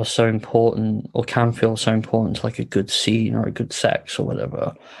skills are so important or can feel so important to like a good scene or a good sex or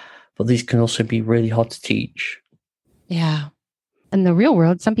whatever, but these can also be really hard to teach. Yeah. In the real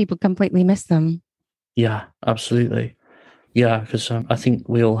world, some people completely miss them. Yeah, absolutely. Yeah, because I think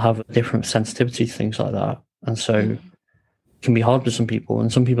we all have a different sensitivity to things like that. And so it can be hard for some people,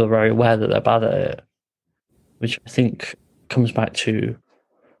 and some people are very aware that they're bad at it, which I think comes back to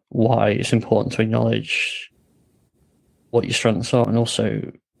why it's important to acknowledge what your strengths are. And also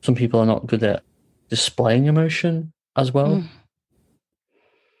some people are not good at displaying emotion as well.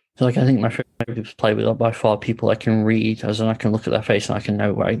 So like I think my favorite people to play with are by far people I can read, as in I can look at their face and I can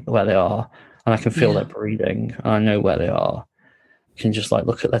know where they are, and I can feel their breathing and I know where they are. I can just like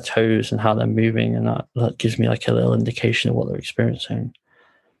look at their toes and how they're moving, and that gives me like a little indication of what they're experiencing.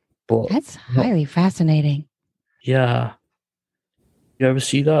 But that's highly fascinating. Yeah. You ever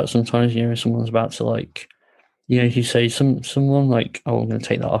see that? Sometimes, someone's about to like, you say someone like, oh, I'm going to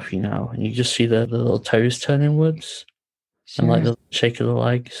take that off you now. And you just see the little toes turn inwards. Sure. And like the shake of the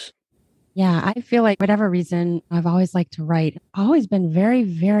legs. Yeah, I feel like whatever reason, I've always liked to write. Always been very,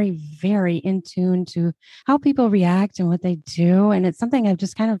 very, very in tune to how people react and what they do. And it's something I've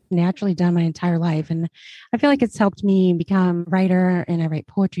just kind of naturally done my entire life. And I feel like it's helped me become a writer, and I write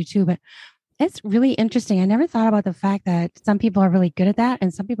poetry too. But it's really interesting. I never thought about the fact that some people are really good at that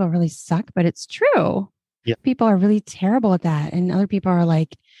and some people really suck, but it's true. Yeah. People are really terrible at that. And other people are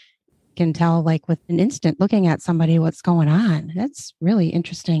like, can tell like with an instant looking at somebody what's going on. That's really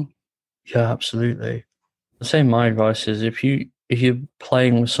interesting. Yeah, absolutely. The same my advice is if you're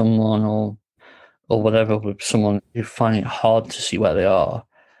playing with someone or whatever with someone, you find it hard to see where they are,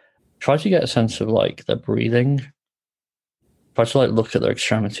 try to get a sense of like their breathing. Try to like look at their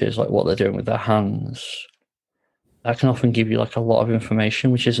extremities, like what they're doing with their hands. That can often give you like a lot of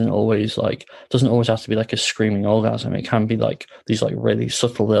information, which isn't always like, doesn't always have to be like a screaming orgasm. It can be like these like really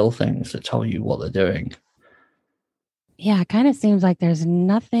subtle little things that tell you what they're doing. Yeah, it kind of seems like there's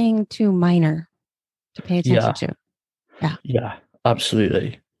nothing too minor to pay attention to. Yeah,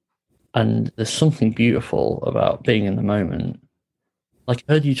 absolutely. And there's something beautiful about being in the moment. Like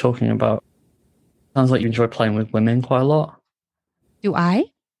I heard you talking about, sounds like you enjoy playing with women quite a lot. Do I?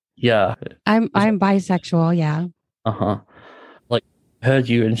 Yeah. I'm bisexual, yeah. Uh-huh. Like I heard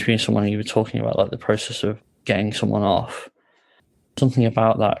you interviewing someone and you were talking about like the process of getting someone off. Something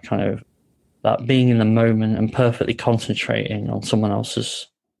about that kind of that being in the moment and perfectly concentrating on someone else's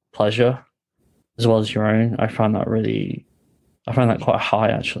pleasure as well as your own. I find that quite high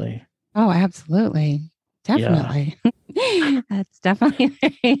actually. Oh, absolutely. Definitely. Yeah. That's definitely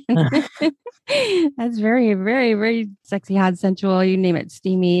that's very, very, very sexy, hot, sensual, you name it,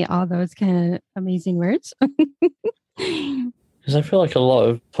 steamy, all those kind of amazing words. Because I feel like a lot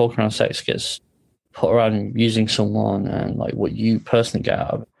of talk around sex gets put around using someone and like what you personally get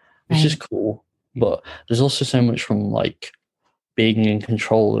out of it, which is cool. But there's also so much from like being in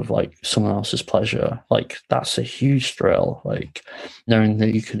control of like someone else's pleasure. Like that's a huge thrill. Like knowing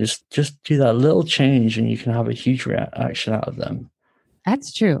that you can just do that little change and you can have a huge reaction out of them.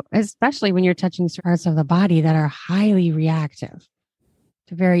 That's true, especially when you're touching parts of the body that are highly reactive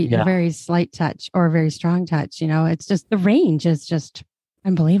to a very slight touch or a very strong touch. You know, it's just the range is just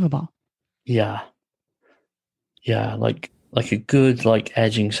unbelievable. Yeah. Yeah. Like a good like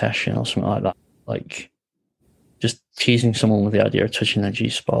edging session or something like that. Like just teasing someone with the idea of touching their G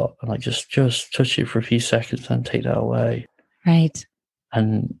spot and like just touch it for a few seconds and take that away. Right.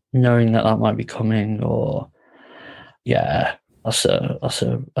 And knowing that might be coming, or that's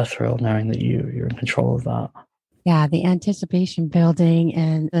a thrill knowing that you're in control of that. Yeah, the anticipation building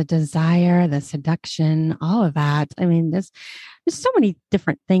and the desire, the seduction, all of that. I mean, there's so many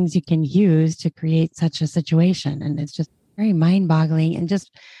different things you can use to create such a situation. And it's just very mind-boggling and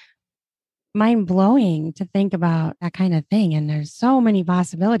just mind-blowing to think about that kind of thing. And there's so many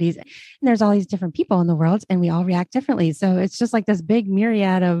possibilities. And there's all these different people in the world and we all react differently. So it's just like this big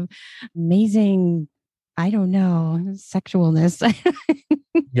myriad of amazing, I don't know, sexualness.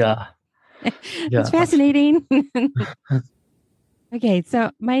 Yeah. It's fascinating. Okay,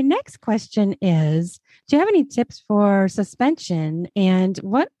 so my next question is, do you have any tips for suspension and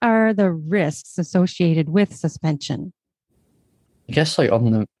what are the risks associated with suspension? I guess like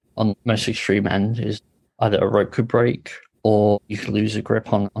on the most extreme end is either a rope could break or you could lose a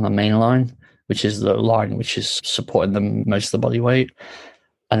grip on a main line, which is the line which is supporting the most of the body weight.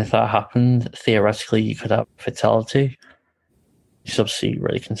 And if that happened, theoretically you could have fatality, which is obviously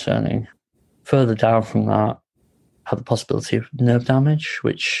really concerning. Further down from that, have the possibility of nerve damage,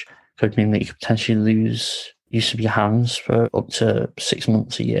 which could mean that you could potentially lose use of your hands for up to 6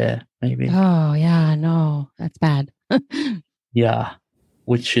 months, a year, maybe. Oh, yeah, no, that's bad. Yeah,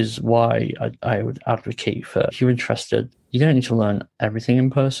 which is why I would advocate for, if you're interested, you don't need to learn everything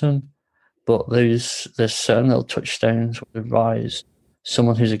in person, but there's certain little touchstones I would advise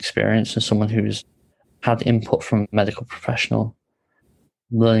someone who's experienced and someone who's had input from a medical professional,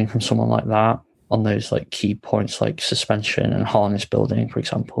 learning from someone like that on those like key points like suspension and harness building, for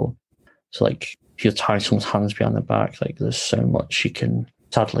example. So like if you're tying someone's hands behind their back, like there's so much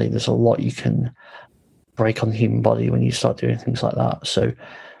sadly, there's a lot you can break on the human body when you start doing things like that. So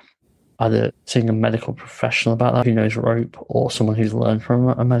either seeing a medical professional about that who knows rope or someone who's learned from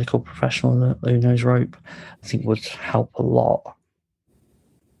a medical professional who knows rope, I think would help a lot.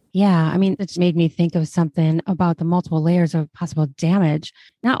 Yeah, I mean, it's made me think of something about the multiple layers of possible damage,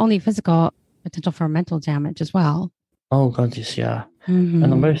 not only physical, potential for mental damage as well. Oh, God, yes, yeah. Mm-hmm.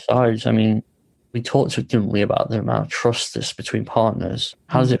 And on both sides, I mean, we talked, didn't we, about the amount of trust this between partners.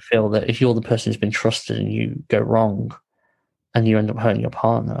 How does it feel that if you're the person who's been trusted and you go wrong and you end up hurting your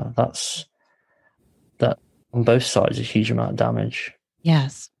partner, that on both sides a huge amount of damage.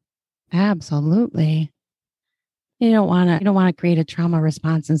 Yes. Absolutely. You don't want to create a trauma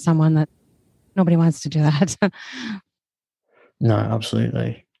response in someone that nobody wants to do that. No,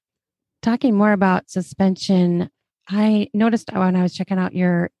 absolutely. Talking more about suspension, I noticed when I was checking out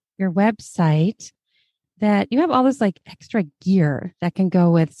your website that you have all this like extra gear that can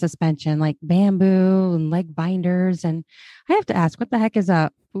go with suspension, like bamboo and leg binders. And I have to ask, what the heck is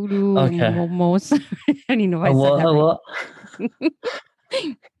a voodoo momos? I don't even know if I said that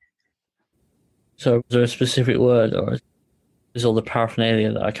right. So is there a specific word, or is all the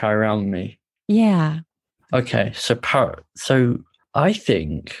paraphernalia that I carry around with me? Yeah. Okay, so I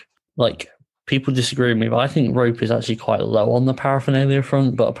think, like, people disagree with me, but I think rope is actually quite low on the paraphernalia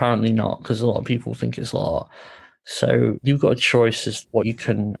front, but apparently not, because a lot of people think it's a lot. So you've got a choice as to what you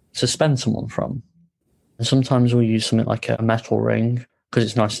can suspend someone from. And sometimes we'll use something like a metal ring because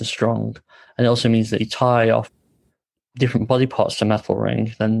it's nice and strong. And it also means that you tie off different body parts to a metal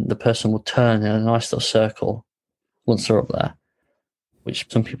ring, then the person will turn in a nice little circle once they're up there, which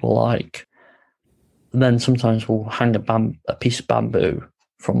some people like. And then sometimes we'll hang a piece of bamboo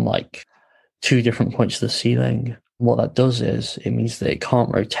from like 2 different points of the ceiling. And what that does is it means that it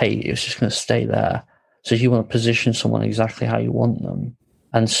can't rotate. It's just going to stay there. So if you want to position someone exactly how you want them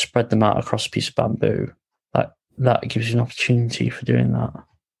and spread them out across a piece of bamboo, that gives you an opportunity for doing that.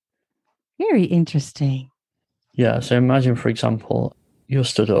 Very interesting. Yeah. So imagine, for example, you're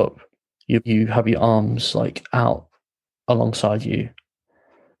stood up, you have your arms like out alongside you,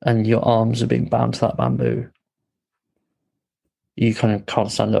 and your arms are being bound to that bamboo. You kind of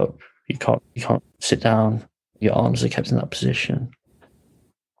can't stand up. You can't sit down. Your arms are kept in that position.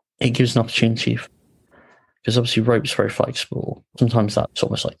 It gives an opportunity, because obviously rope's very flexible. Sometimes that's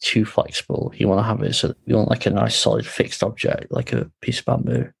almost like too flexible. You want to have it so that you want like a nice solid fixed object, like a piece of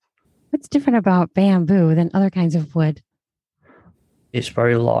bamboo. What's different about bamboo than other kinds of wood? It's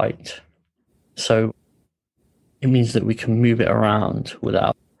very light. So it means that we can move it around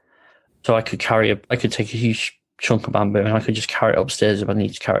without. So I could take a huge chunk of bamboo and I could just carry it upstairs if I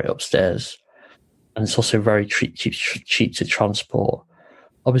need to carry it upstairs. And it's also very cheap to transport.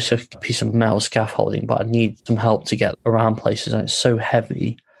 Obviously a piece of metal scaffolding, but I need some help to get around places, and it's so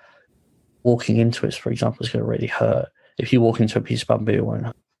heavy. Walking into it, for example, is going to really hurt. If you walk into a piece of bamboo, it won't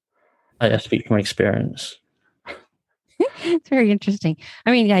hurt. I speak from experience. It's very interesting.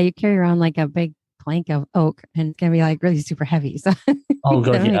 I mean, yeah, you carry around like a big plank of oak and it's going to be like really super heavy. So oh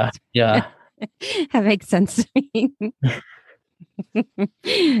god, yeah. That makes sense to me.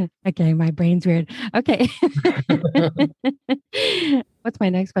 Okay, my brain's weird. Okay. What's my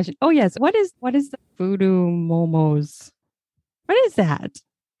next question? Oh yes, what is the voodoo momos? What is that?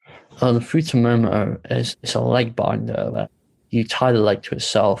 The futomomo is a leg binder that you tie the leg to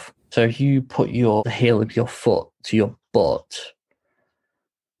itself. So if you put the heel of your foot to your butt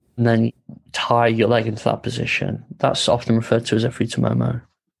and then tie your leg into that position, that's often referred to as a futomomo.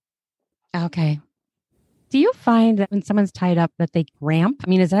 Okay. Do you find that when someone's tied up that they cramp? I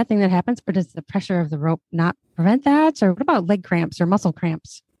mean, is that a thing that happens, or does the pressure of the rope not prevent that? Or what about leg cramps or muscle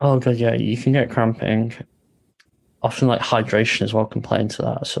cramps? Oh god, yeah, you can get cramping. Often like hydration as well can play into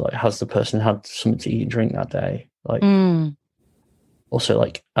that. So like, has the person had something to eat and drink that day? Like also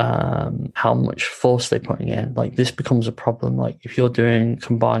like how much force they're putting in. Like this becomes a problem. Like if you're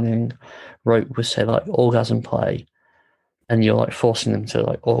combining rope with say like orgasm play and you're like forcing them to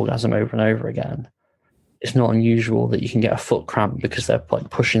like orgasm over and over again, it's not unusual that you can get a foot cramp because they're like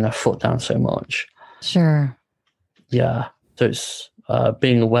pushing their foot down so much. Sure. Yeah. So it's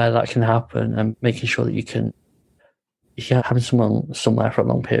being aware that can happen and making sure that if you're having someone somewhere for a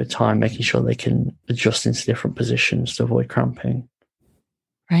long period of time, making sure they can adjust into different positions to avoid cramping.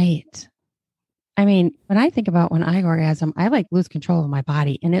 Right. I mean, when I think about when I orgasm, I like lose control of my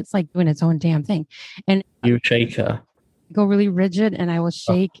body and it's like doing its own damn thing. And you shaker. Go really rigid and I will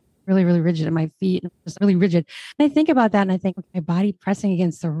shake really, really rigid in my feet, just really rigid. And I think about that and I think my body pressing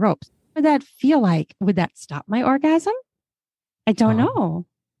against the ropes. What would that feel like? Would that stop my orgasm? I don't know.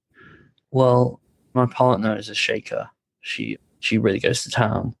 Well, my partner is a shaker. She really goes to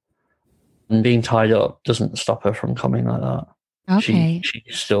town. And being tied up doesn't stop her from coming like that. Okay. She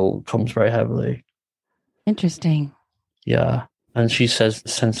still comes very heavily. Interesting. Yeah. And she says the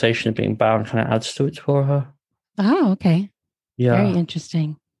sensation of being bound kind of adds to it for her. Oh, okay. Yeah. Very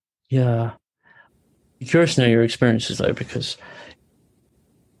interesting. Yeah. I'm curious to know your experiences though, because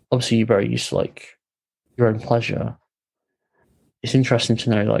obviously you're very used to like your own pleasure. It's interesting to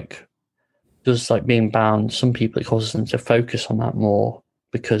know like, does like being bound, some people it causes them to focus on that more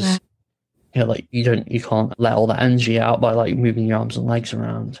because like you can't let all that energy out by like moving your arms and legs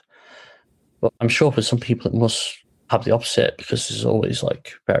around. But I'm sure for some people it must have the opposite because there's always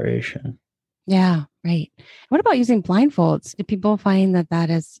like variation. Yeah, right. What about using blindfolds? Do people find that that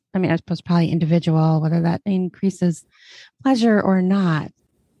is, I mean, I suppose probably individual, whether that increases pleasure or not?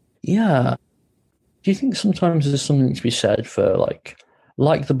 Yeah. Do you think sometimes there's something to be said for like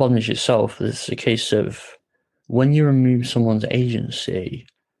the bondage itself? There's a case of when you remove someone's agency,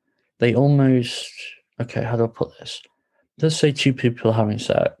 they almost, okay, how do I put this? Let's say two people are having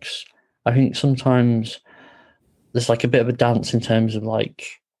sex. I think sometimes there's like a bit of a dance in terms of like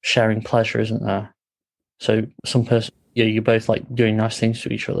sharing pleasure, isn't there? So some person, yeah, you're both like doing nice things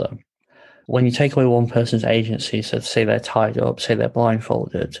to each other. When you take away one person's agency, so say they're tied up, say they're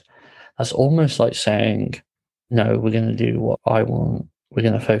blindfolded, that's almost like saying, no, we're going to do what I want. We're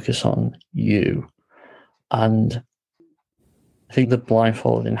going to focus on you. And I think the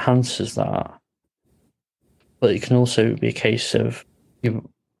blindfold enhances that. But it can also be a case of,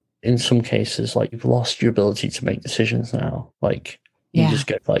 in some cases, like you've lost your ability to make decisions now. Like you just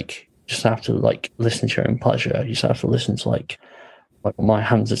get just have to like listen to your own pleasure. You just have to listen to like what my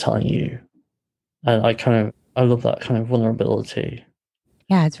hands are telling you. And I love that kind of vulnerability.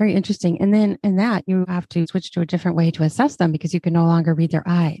 Yeah, it's very interesting. And then in that, you have to switch to a different way to assess them because you can no longer read their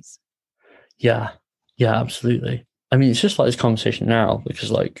eyes. Yeah, absolutely. I mean, it's just like this conversation now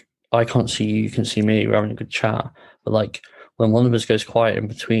because like I can't see you, you can see me, we're having a good chat. But like when one of us goes quiet in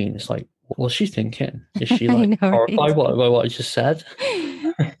between, it's like, what's she thinking? Is she like horrified by what I just said?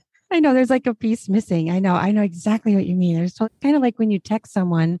 I know there's like a piece missing. I know exactly what you mean. There's kind of like when you text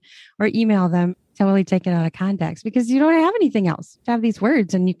someone or email them, totally take it out of context because you don't have anything else to have these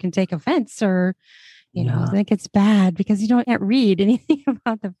words and you can take offense or, you know, think it's bad because you can't read anything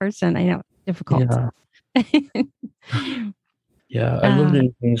about the person. I know, difficult. Yeah. I love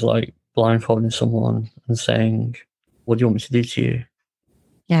doing things like blindfolding someone and saying, what do you want me to do to you?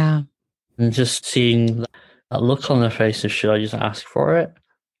 Yeah. And just seeing that look on their face of, should I just ask for it?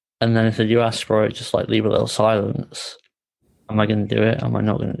 And then if they do ask for it, just like leave a little silence. Am I going to do it? Am I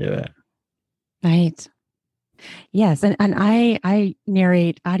not going to do it? Right. Yes. And I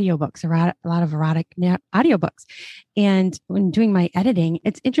narrate audiobooks, a lot of erotic audiobooks. And when doing my editing,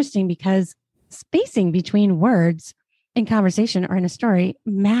 it's interesting because spacing between words in conversation or in a story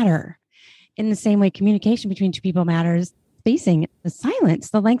matter. In the same way, communication between two people matters. Spacing, the silence,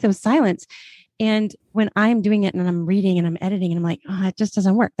 the length of silence. And when I'm doing it and I'm reading and I'm editing and I'm like, oh, it just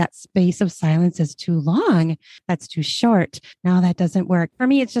doesn't work. That space of silence is too long. That's too short. No, that doesn't work. For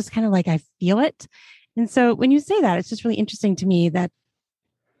me, it's just kind of like I feel it. And so when you say that, it's just really interesting to me that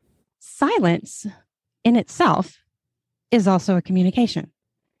silence in itself is also a communication.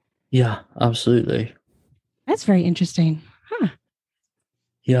 Yeah, absolutely. That's very interesting. Huh.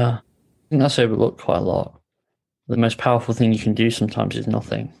 Yeah. I think that's overlooked quite a lot. The most powerful thing you can do sometimes is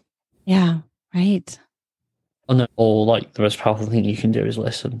nothing. Yeah, right. Oh, no, or like the most powerful thing you can do is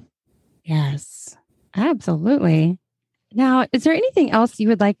listen. Yes, absolutely. Now, is there anything else you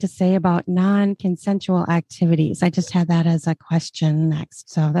would like to say about non-consensual activities? I just had that as a question next.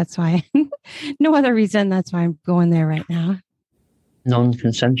 So that's why, no other reason. That's why I'm going there right now.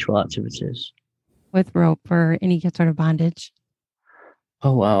 Non-consensual activities? With rope or any sort of bondage?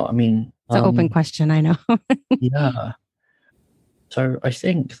 Oh, wow. I mean... It's an open question, I know. Yeah. So I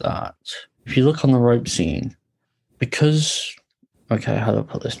think that if you look on the rope scene, because... Okay, how do I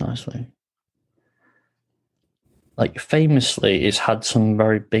put this nicely? Like, famously, it's had some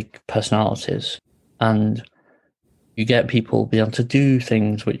very big personalities, and you get people being able to do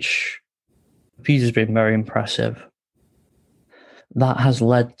things which Peter's has been very impressive. That has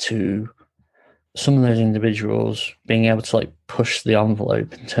led to some of those individuals being able to like push the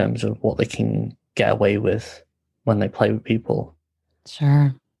envelope in terms of what they can get away with when they play with people.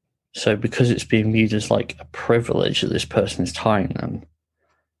 Sure. So because it's being viewed as like a privilege that this person is tying them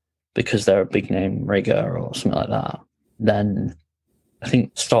because they're a big name rigger or something like that, then I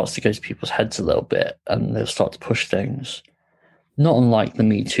think it starts to go to people's heads a little bit and they'll start to push things. Not unlike the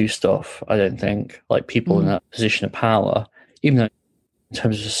Me Too stuff, I don't think. Like people in a position of power, even though in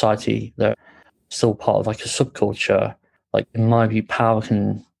terms of society, they're still part of like a subculture. Like in my view, power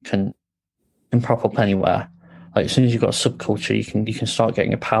can prop up anywhere. Like as soon as you've got a subculture, you can start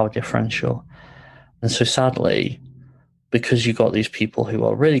getting a power differential. And so sadly, because you've got these people who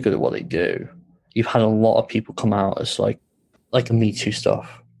are really good at what they do, you've had a lot of people come out as like a Me Too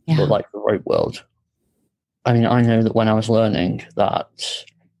stuff, but like the rope world. I mean, I know that when I was learning that it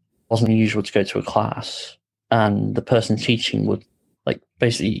wasn't usual to go to a class and the person teaching would like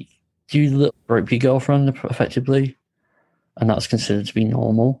basically do you rope your girlfriend effectively, and that's considered to be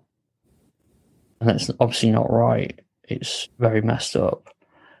normal. And that's obviously not right. It's very messed up.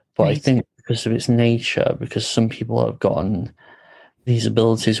 But right. I think because of its nature, because some people have gotten these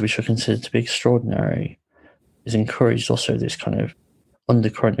abilities which are considered to be extraordinary, is encouraged also this kind of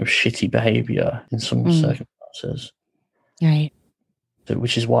undercurrent of shitty behavior in some circumstances. Right. So,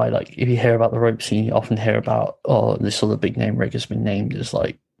 which is why, like, if you hear about the rope scene, you often hear about, oh, this other big name rig has been named as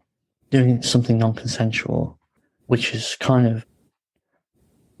like doing something non-consensual, which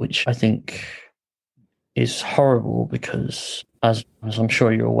I think is horrible, because as I'm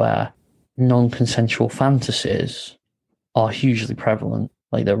sure you're aware, non-consensual fantasies are hugely prevalent.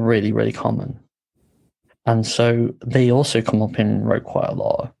 Like, they're really, really common. And so they also come up in rope quite a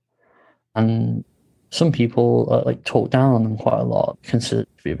lot. And some people like talk down on them quite a lot, consider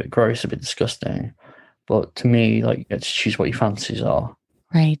it to be a bit gross, a bit disgusting. But to me, like, you get to choose what your fantasies are.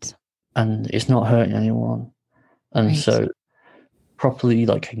 Right. And it's not hurting anyone. And so properly,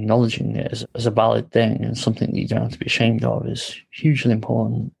 like, acknowledging it as a valid thing and something that you don't have to be ashamed of is hugely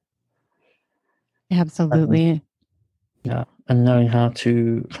important. Absolutely. And knowing how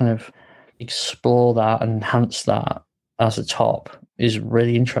to kind of explore that and enhance that as a top is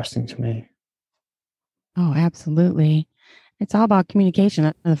really interesting to me. Oh, absolutely. It's all about communication.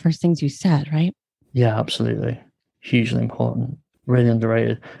 That's one of the first things you said, right? Yeah, absolutely. Hugely important. Really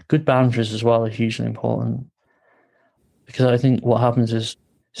underrated. Good boundaries as well are hugely important. Because I think what happens is,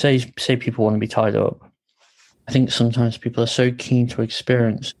 say people want to be tied up. I think sometimes people are so keen to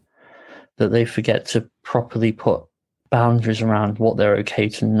experience that they forget to properly put boundaries around what they're okay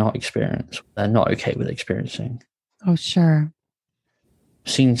to not experience, what they're not okay with experiencing. Oh, sure.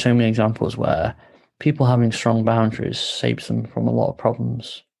 I've seen so many examples where people having strong boundaries saves them from a lot of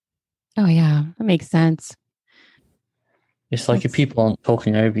problems. Oh, yeah. That makes sense. It's like if people aren't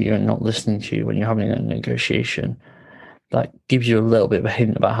talking over you and not listening to you when you're having a negotiation, that gives you a little bit of a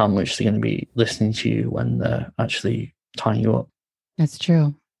hint about how much they're going to be listening to you when they're actually tying you up. That's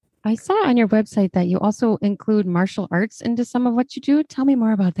true. I saw on your website that you also include martial arts into some of what you do. Tell me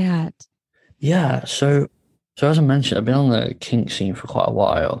more about that. Yeah. So as I mentioned, I've been on the kink scene for quite a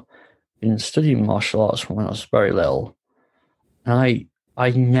while. Been studying martial arts from when I was very little. And I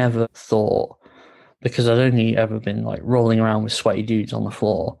never thought, because I'd only ever been like rolling around with sweaty dudes on the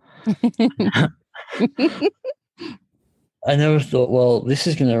floor. I never thought, well, this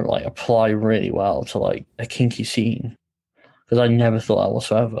is going to like apply really well to like a kinky scene, because I never thought that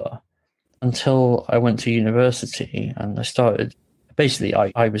whatsoever until I went to university and I started. Basically,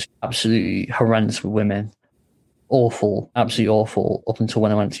 I was absolutely horrendous with women, awful, absolutely awful up until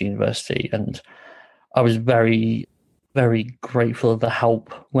when I went to university, and I was very, very grateful of the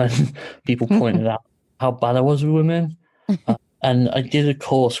help when people pointed out how bad I was with women. And I did a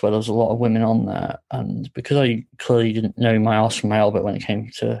course where there was a lot of women on there. And because I clearly didn't know my arse from my elbow when it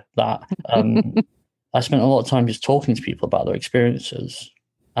came to that, I spent a lot of time just talking to people about their experiences.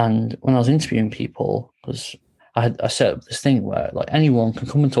 And when I was interviewing people, because I set up this thing where like anyone can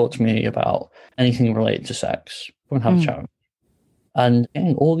come and talk to me about anything related to sex, come and have a chat. And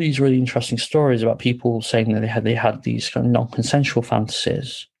getting all these really interesting stories about people saying that they had these kind of non-consensual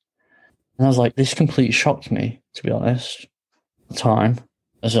fantasies. And I was like, this completely shocked me, to be honest. Time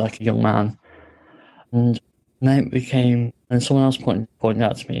as like a young man, and then it became, and someone else pointed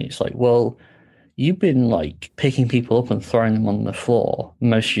out to me, it's like, well, you've been like picking people up and throwing them on the floor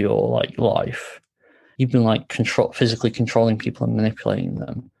most of your like life. You've been like physically controlling people and manipulating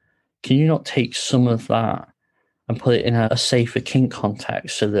them. Can you not take some of that and put it in a safer kink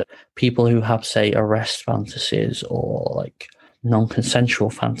context, so that people who have, say, arrest fantasies or like non-consensual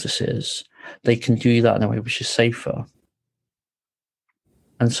fantasies, they can do that in a way which is safer?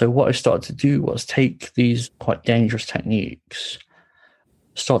 And so what I started to do was take these quite dangerous techniques,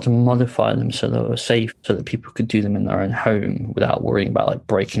 start to modify them so they were safe, so that people could do them in their own home without worrying about like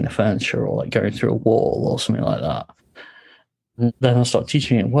breaking the furniture or like going through a wall or something like that. And then I started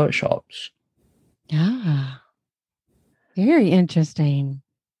teaching it in workshops. Ah, very interesting.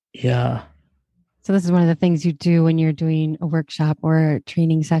 Yeah. So this is one of the things you do when you're doing a workshop or a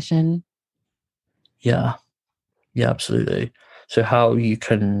training session? Yeah. Yeah, absolutely. So how you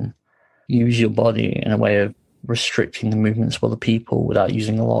can use your body in a way of restricting the movements of other people without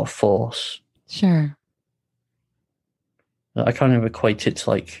using a lot of force. Sure. I kind of equate it to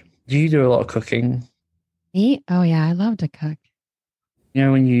like, do you do a lot of cooking? Me? Oh yeah, I love to cook. You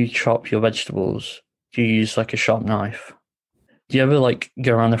know, when you chop your vegetables, do you use like a sharp knife? Do you ever like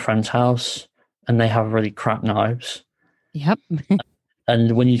go around a friend's house and they have really crap knives? Yep.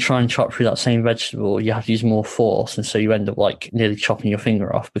 And when you try and chop through that same vegetable, you have to use more force. And so you end up like nearly chopping your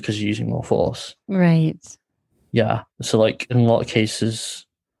finger off because you're using more force. Right. Yeah. So like in a lot of cases,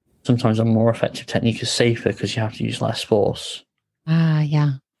 sometimes a more effective technique is safer because you have to use less force. Ah,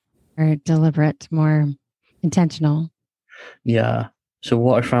 yeah. more deliberate, more intentional. Yeah. So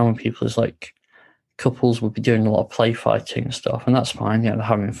what I found with people is like couples would be doing a lot of play fighting and stuff, and that's fine. Yeah, they're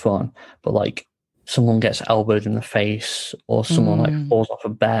having fun. But like someone gets elbowed in the face, or someone like falls off a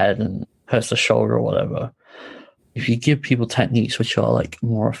bed and hurts the shoulder or whatever. If you give people techniques which are like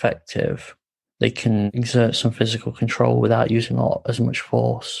more effective, they can exert some physical control without using as much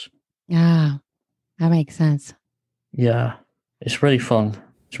force. Yeah, that makes sense. Yeah, it's really fun.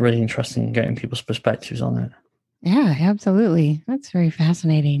 It's really interesting getting people's perspectives on it. Yeah, absolutely. That's very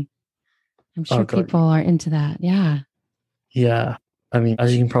fascinating. I'm sure people are into that. Yeah. Yeah. I mean,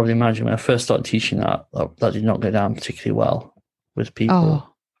 as you can probably imagine, when I first started teaching that did not go down particularly well with people.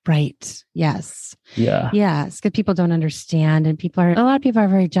 Oh, right. Yes. Yeah. Yes. Because people don't understand, and a lot of people are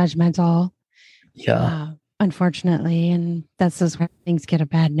very judgmental. Yeah. Unfortunately. And that's just where things get a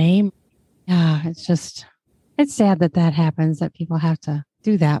bad name. Yeah. It's sad that happens, that people have to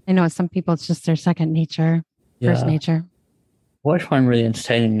do that. I know some people, it's just their second nature, first nature. What I find really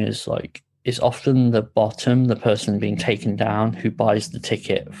entertaining is like, it's often the bottom, the person being taken down, who buys the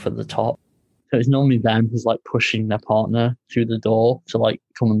ticket for the top. So it's normally them who's like pushing their partner through the door to like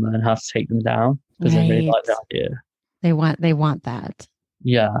come and learn how to take them down, because they really like the idea. They want that.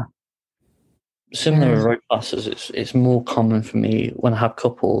 Yeah. Similar with rope classes, it's more common for me when I have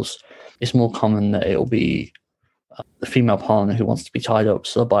couples. It's more common that it'll be the female partner who wants to be tied up,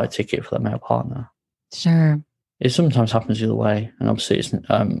 so they'll buy a ticket for the male partner. Sure. It sometimes happens the other way, and obviously it's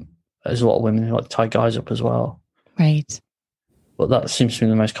there's a lot of women who like to tie guys up as well. Right. But that seems to be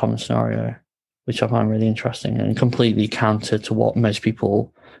the most common scenario, which I find really interesting and completely counter to what most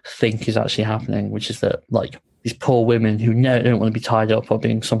people think is actually happening, which is that like these poor women who don't want to be tied up are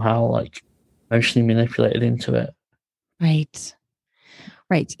being somehow like emotionally manipulated into it. Right.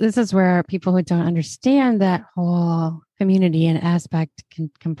 Right. This is where people who don't understand that whole community and aspect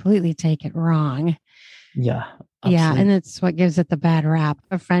can completely take it wrong. Yeah. Absolutely. Yeah. And it's what gives it the bad rap.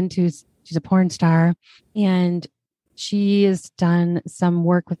 A friend she's a porn star, and she has done some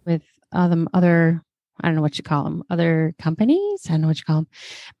work with other, I don't know what you call them, other companies. I don't know what you call them,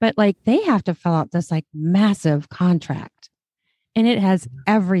 but like they have to fill out this like massive contract, and it has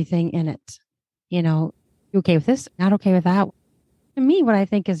everything in it. You know, you okay with this? Not okay with that? To me, what I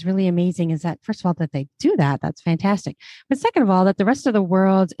think is really amazing is that, first of all, that they do that. That's fantastic. But second of all, that the rest of the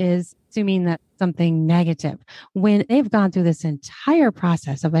world is assuming that something negative when they've gone through this entire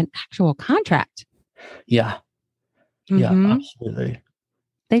process of an actual contract. Yeah. Yeah, absolutely.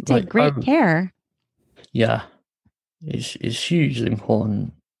 They take great care. Yeah. It's hugely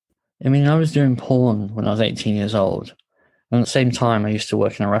important. I mean, I was doing porn when I was 18 years old. And at the same time, I used to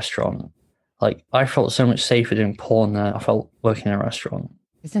work in a restaurant. Like, I felt so much safer doing porn than I felt working in a restaurant.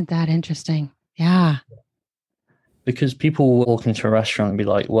 Isn't that interesting? Yeah. Because people will walk into a restaurant and be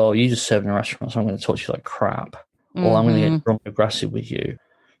like, well, you just serve in a restaurant, so I'm going to talk to you like crap. Or I'm going to get drunk aggressive with you.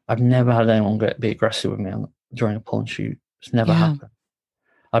 I've never had anyone be aggressive with me during a porn shoot. It's never happened.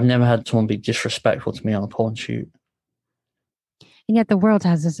 I've never had someone be disrespectful to me on a porn shoot. And yet the world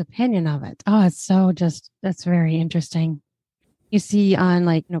has this opinion of it. Oh, it's so that's very interesting. You see on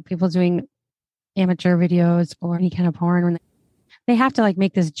like, people doing amateur videos or any kind of porn when they have to like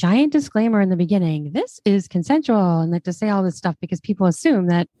make this giant disclaimer in the beginning. This is consensual, and like to say all this stuff because people assume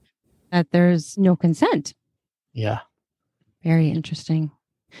that there's no consent. Yeah. Very interesting.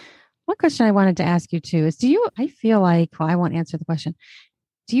 One question I wanted to ask you too is, I feel like, well, I won't answer the question.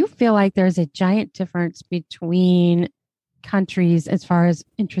 Do you feel like there's a giant difference between countries as far as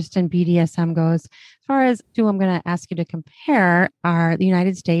interest in BDSM goes? As far as two, I'm going to ask you to compare are the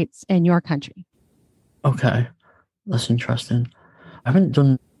United States and your country. Okay. That's interesting. I haven't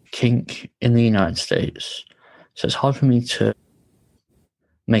done kink in the United States, so it's hard for me to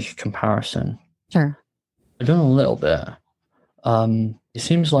make a comparison. Sure. I've done a little bit. It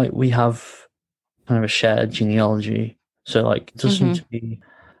seems like we have kind of a shared genealogy. So like it does seem to be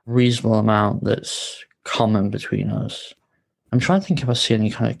a reasonable amount that's common between us. I'm trying to think if I see any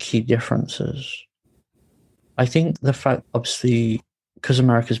kind of key differences. I think the fact, obviously, because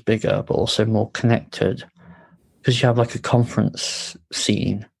America's bigger, but also more connected, because you have like a conference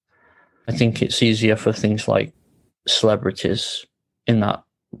scene, I think it's easier for things like celebrities in that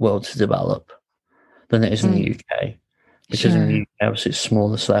world to develop than it is in the UK. Because in the UK, obviously, it's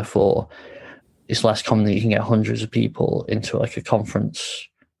smaller, so therefore it's less common that you can get hundreds of people into like a conference,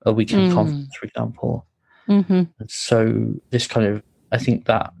 a weekend conference, for example. And so this kind of, I think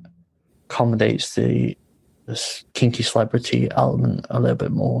that accommodates this kinky celebrity element a little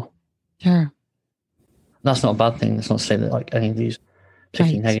bit more. Sure. That's not a bad thing. That's not to say that like any of these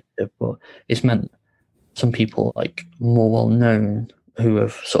particularly negative, but it's meant some people like more well known who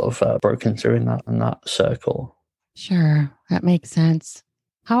have sort of broken through in that circle. Sure. That makes sense.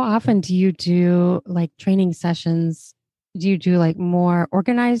 How often do you do like training sessions? Do you do like more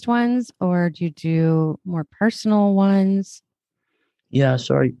organized ones or do you do more personal ones? Yeah,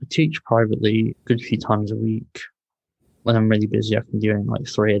 so I teach privately a good few times a week. When I'm really busy, I can do like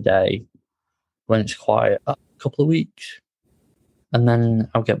 3 a day. When it's quiet, a couple of weeks. And then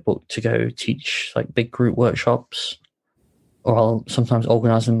I'll get booked to go teach like big group workshops, or I'll sometimes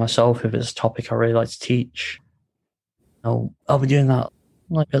organize them myself if it's a topic I really like to teach. I'll be doing that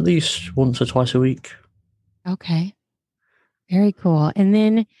like at least once or twice a week. Okay. Very cool. And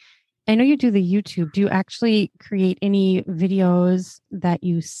then I know you do the YouTube. Do you actually create any videos that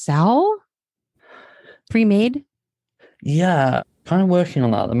you sell pre-made? Yeah, kind of working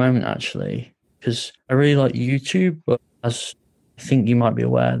on that at the moment, actually, because I really like YouTube, but as I think you might be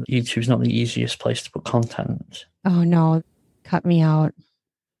aware, YouTube's not the easiest place to put content. Oh, no. Cut me out.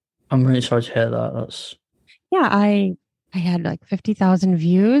 I'm really sorry to hear that. Yeah, I had like 50,000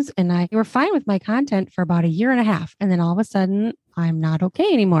 views and I were fine with my content for about a year and a half. And then all of a sudden, I'm not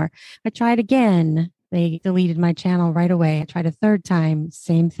okay anymore. I tried again. They deleted my channel right away. I tried a third time,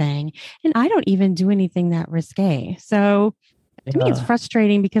 same thing. And I don't even do anything that risque. So to me, it's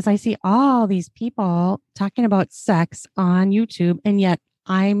frustrating because I see all these people talking about sex on YouTube and yet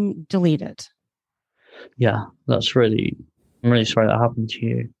I'm deleted. Yeah, I'm really sorry that happened to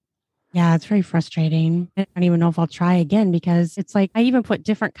you. Yeah, it's very frustrating. I don't even know if I'll try again because it's like I even put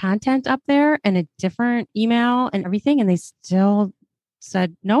different content up there and a different email and everything. And they still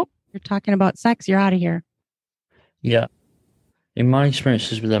said, nope, you're talking about sex. You're out of here. Yeah. In my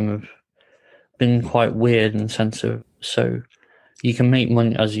experiences with them have been quite weird in the sense of, so you can make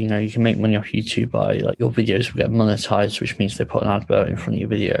money, as you know, you can make money off YouTube by like your videos will get monetized, which means they put an advert in front of your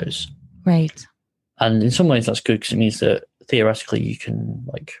videos. Right. And in some ways that's good because it means that theoretically you can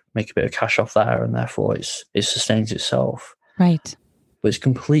like make a bit of cash off there and therefore it sustains itself. Right. But it's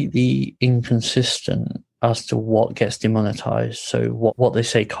completely inconsistent as to what gets demonetized. So what they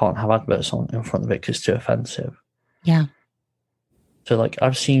say can't have adverts on in front of it because it's too offensive. Yeah. So like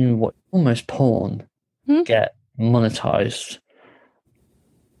I've seen what almost porn get monetized.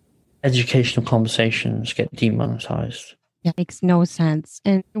 Educational conversations get demonetized. That makes no sense.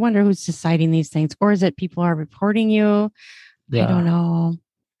 And I wonder who's deciding these things. Or is it people are reporting you? Yeah. I don't know.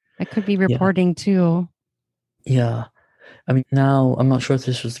 I could be reporting too. Yeah. I mean, now, I'm not sure if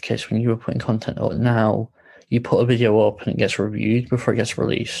this was the case when you were putting content out. Now, you put a video up and it gets reviewed before it gets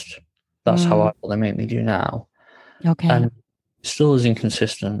released. That's how they make me do now. Okay. And it still is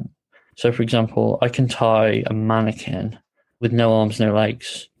inconsistent. So, for example, I can tie a mannequin with no arms, no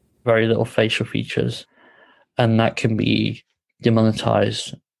legs, very little facial features, and that can be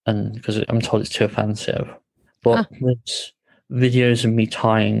demonetized and because I'm told it's too offensive. But there's videos of me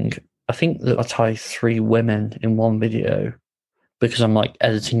tying, I think that I tie 3 women in one video because I'm like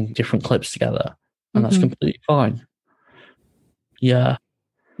editing different clips together, and that's completely fine. Yeah.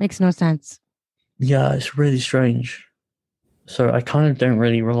 Makes no sense. Yeah, it's really strange. So I kind of don't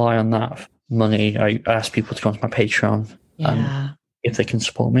really rely on that money. I ask people to go onto my Patreon if they can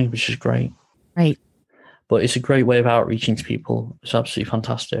support me, which is great. Right. But it's a great way of outreaching to people. It's absolutely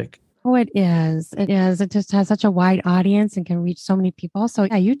fantastic. Oh, it is. It is. It just has such a wide audience and can reach so many people. So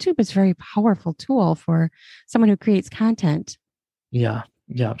yeah, YouTube is a very powerful tool for someone who creates content. Yeah.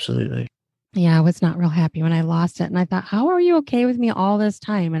 Yeah, absolutely. Yeah, I was not real happy when I lost it. And I thought, how are you okay with me all this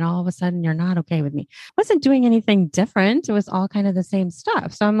time? And all of a sudden you're not okay with me. I wasn't doing anything different. It was all kind of the same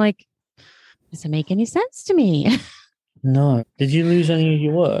stuff. So I'm like, does it make any sense to me? No. Did you lose any of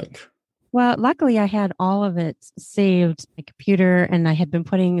your work? Well, luckily I had all of it saved on my computer and I had been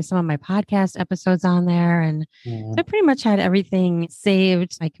putting some of my podcast episodes on there and so I pretty much had everything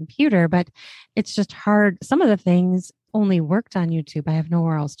saved on my computer, but it's just hard. Some of the things only worked on YouTube. I have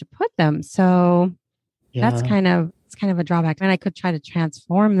nowhere else to put them. So that's kind of a drawback. And I could try to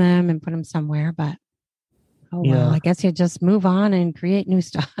transform them and put them somewhere, but well, I guess you just move on and create new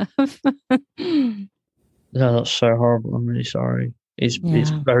stuff. Yeah, that's so horrible. I'm really sorry. It's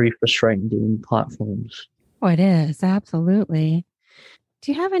very frustrating doing platforms. Oh, it is. Absolutely.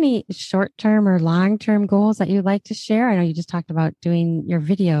 Do you have any short-term or long-term goals that you'd like to share? I know you just talked about doing your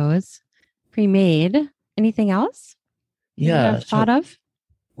videos pre-made. Anything else? Yeah. Thought of?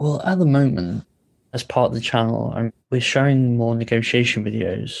 Well, at the moment, as part of the channel, we're showing more negotiation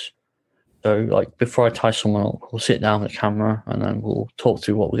videos. So like before I tie someone up, we'll sit down with the camera and then we'll talk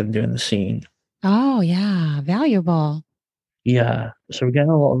through what we're going to do in the scene. Oh, yeah. Valuable. Yeah. So we're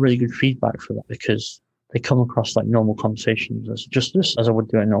getting a lot of really good feedback for that because they come across like normal conversations as just as I would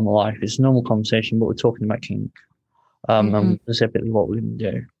do in normal life. It's a normal conversation, but we're talking about kink. and specifically what we're going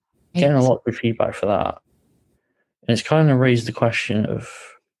to do. Right. Getting a lot of good feedback for that. And it's kind of raised the question of,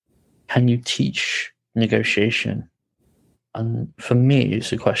 can you teach negotiation? And for me,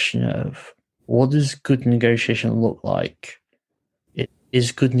 it's a question of, what does good negotiation look like?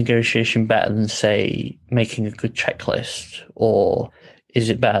 Is good negotiation better than, say, making a good checklist? Or is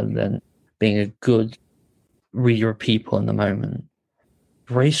it better than being a good reader of people in the moment?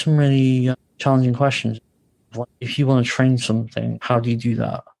 Raise some really challenging questions. Like, if you want to train something, how do you do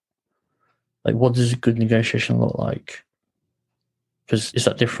that? Like, what does a good negotiation look like? Because is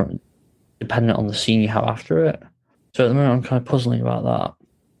that different dependent on the scene you have after it? So at the moment, I'm kind of puzzling about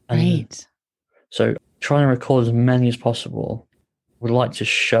that. Right. So trying to record as many as possible. Would like to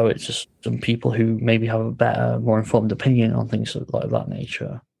show it to some people who maybe have a better, more informed opinion on things like that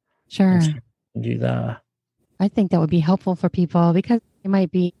nature. Sure. Do that. I think that would be helpful for people because they might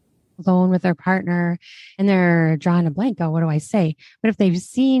be alone with their partner and they're drawing a blank. Oh, what do I say? But if they've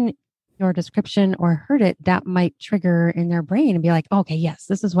seen your description or heard it, that might trigger in their brain and be like, okay, yes,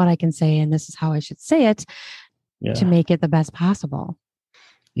 this is what I can say and this is how I should say it to make it the best possible.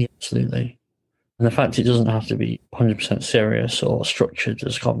 Yeah, absolutely. And the fact it doesn't have to be 100% serious or structured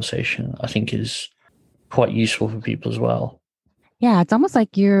as a conversation, I think is quite useful for people as well. Yeah, it's almost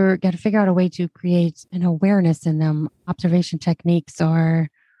like you're got to figure out a way to create an awareness in them, observation techniques, or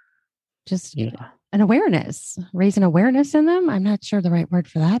just an awareness, raise an awareness in them. I'm not sure the right word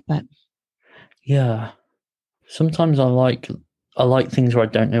for that, but yeah, sometimes I like things where I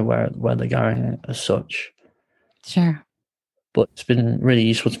don't know where they're going as such. Sure. But it's been really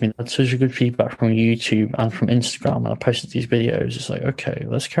useful to me. I had such a good feedback from YouTube and from Instagram when I posted these videos. It's like, okay,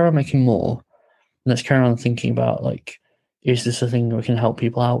 let's carry on making more. Let's carry on thinking about, like, is this a thing that we can help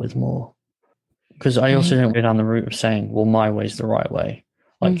people out with more? Because I also don't go down the route of saying, well, my way is the right way.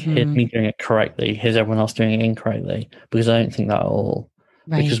 Like, here's me doing it correctly. Here's everyone else doing it incorrectly. Because I don't think that at all.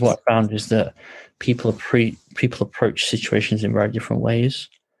 Right. Because what I found is that people approach situations in very different ways.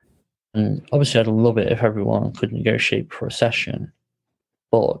 And obviously, I'd love it if everyone could negotiate for a session.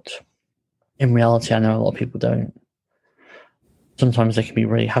 But in reality, I know a lot of people don't. Sometimes they can be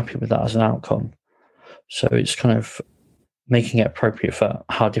really happy with that as an outcome. So it's kind of making it appropriate for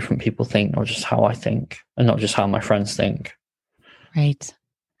how different people think, not just how I think, and not just how my friends think. Right.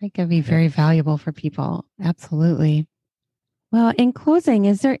 I think it'd be very valuable for people. Absolutely. Well, in closing,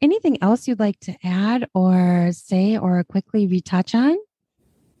 is there anything else you'd like to add or say or quickly retouch on?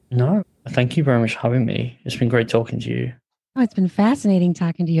 No, thank you very much for having me. It's been great talking to you. Oh, it's been fascinating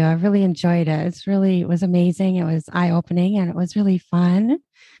talking to you. I really enjoyed it. It was amazing. It was eye-opening and it was really fun.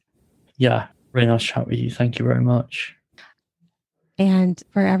 Yeah, really nice chat with you. Thank you very much. And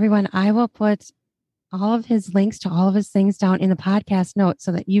for everyone, I will put all of his links to all of his things down in the podcast notes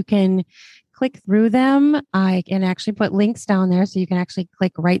so that you can click through them. I can actually put links down there so you can actually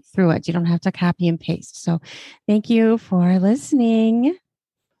click right through it. You don't have to copy and paste. So thank you for listening.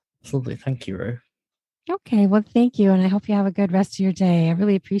 Absolutely. Thank you, Rue. Okay. Well, thank you. And I hope you have a good rest of your day. I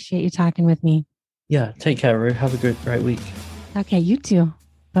really appreciate you talking with me. Yeah. Take care, Rue. Have a great week. Okay. You too.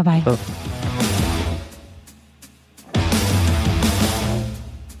 Bye-bye. Bye.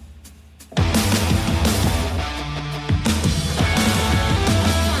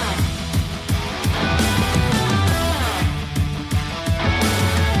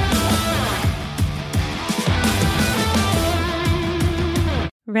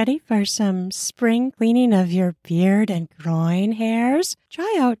 Ready for some spring cleaning of your beard and groin hairs?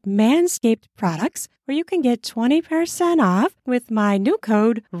 Try out Manscaped products where you can get 20% off with my new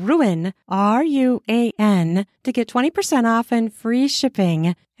code RUAN, RUAN, to get 20% off and free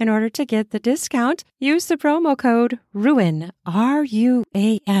shipping. In order to get the discount, use the promo code RUAN,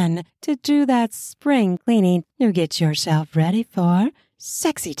 RUAN, to do that spring cleaning to get yourself ready for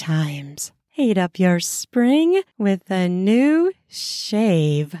sexy times. Heat up your spring with a new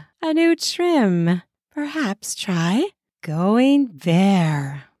shave, a new trim. Perhaps try going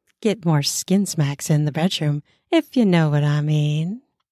bare. Get more skin smacks in the bedroom, if you know what I mean.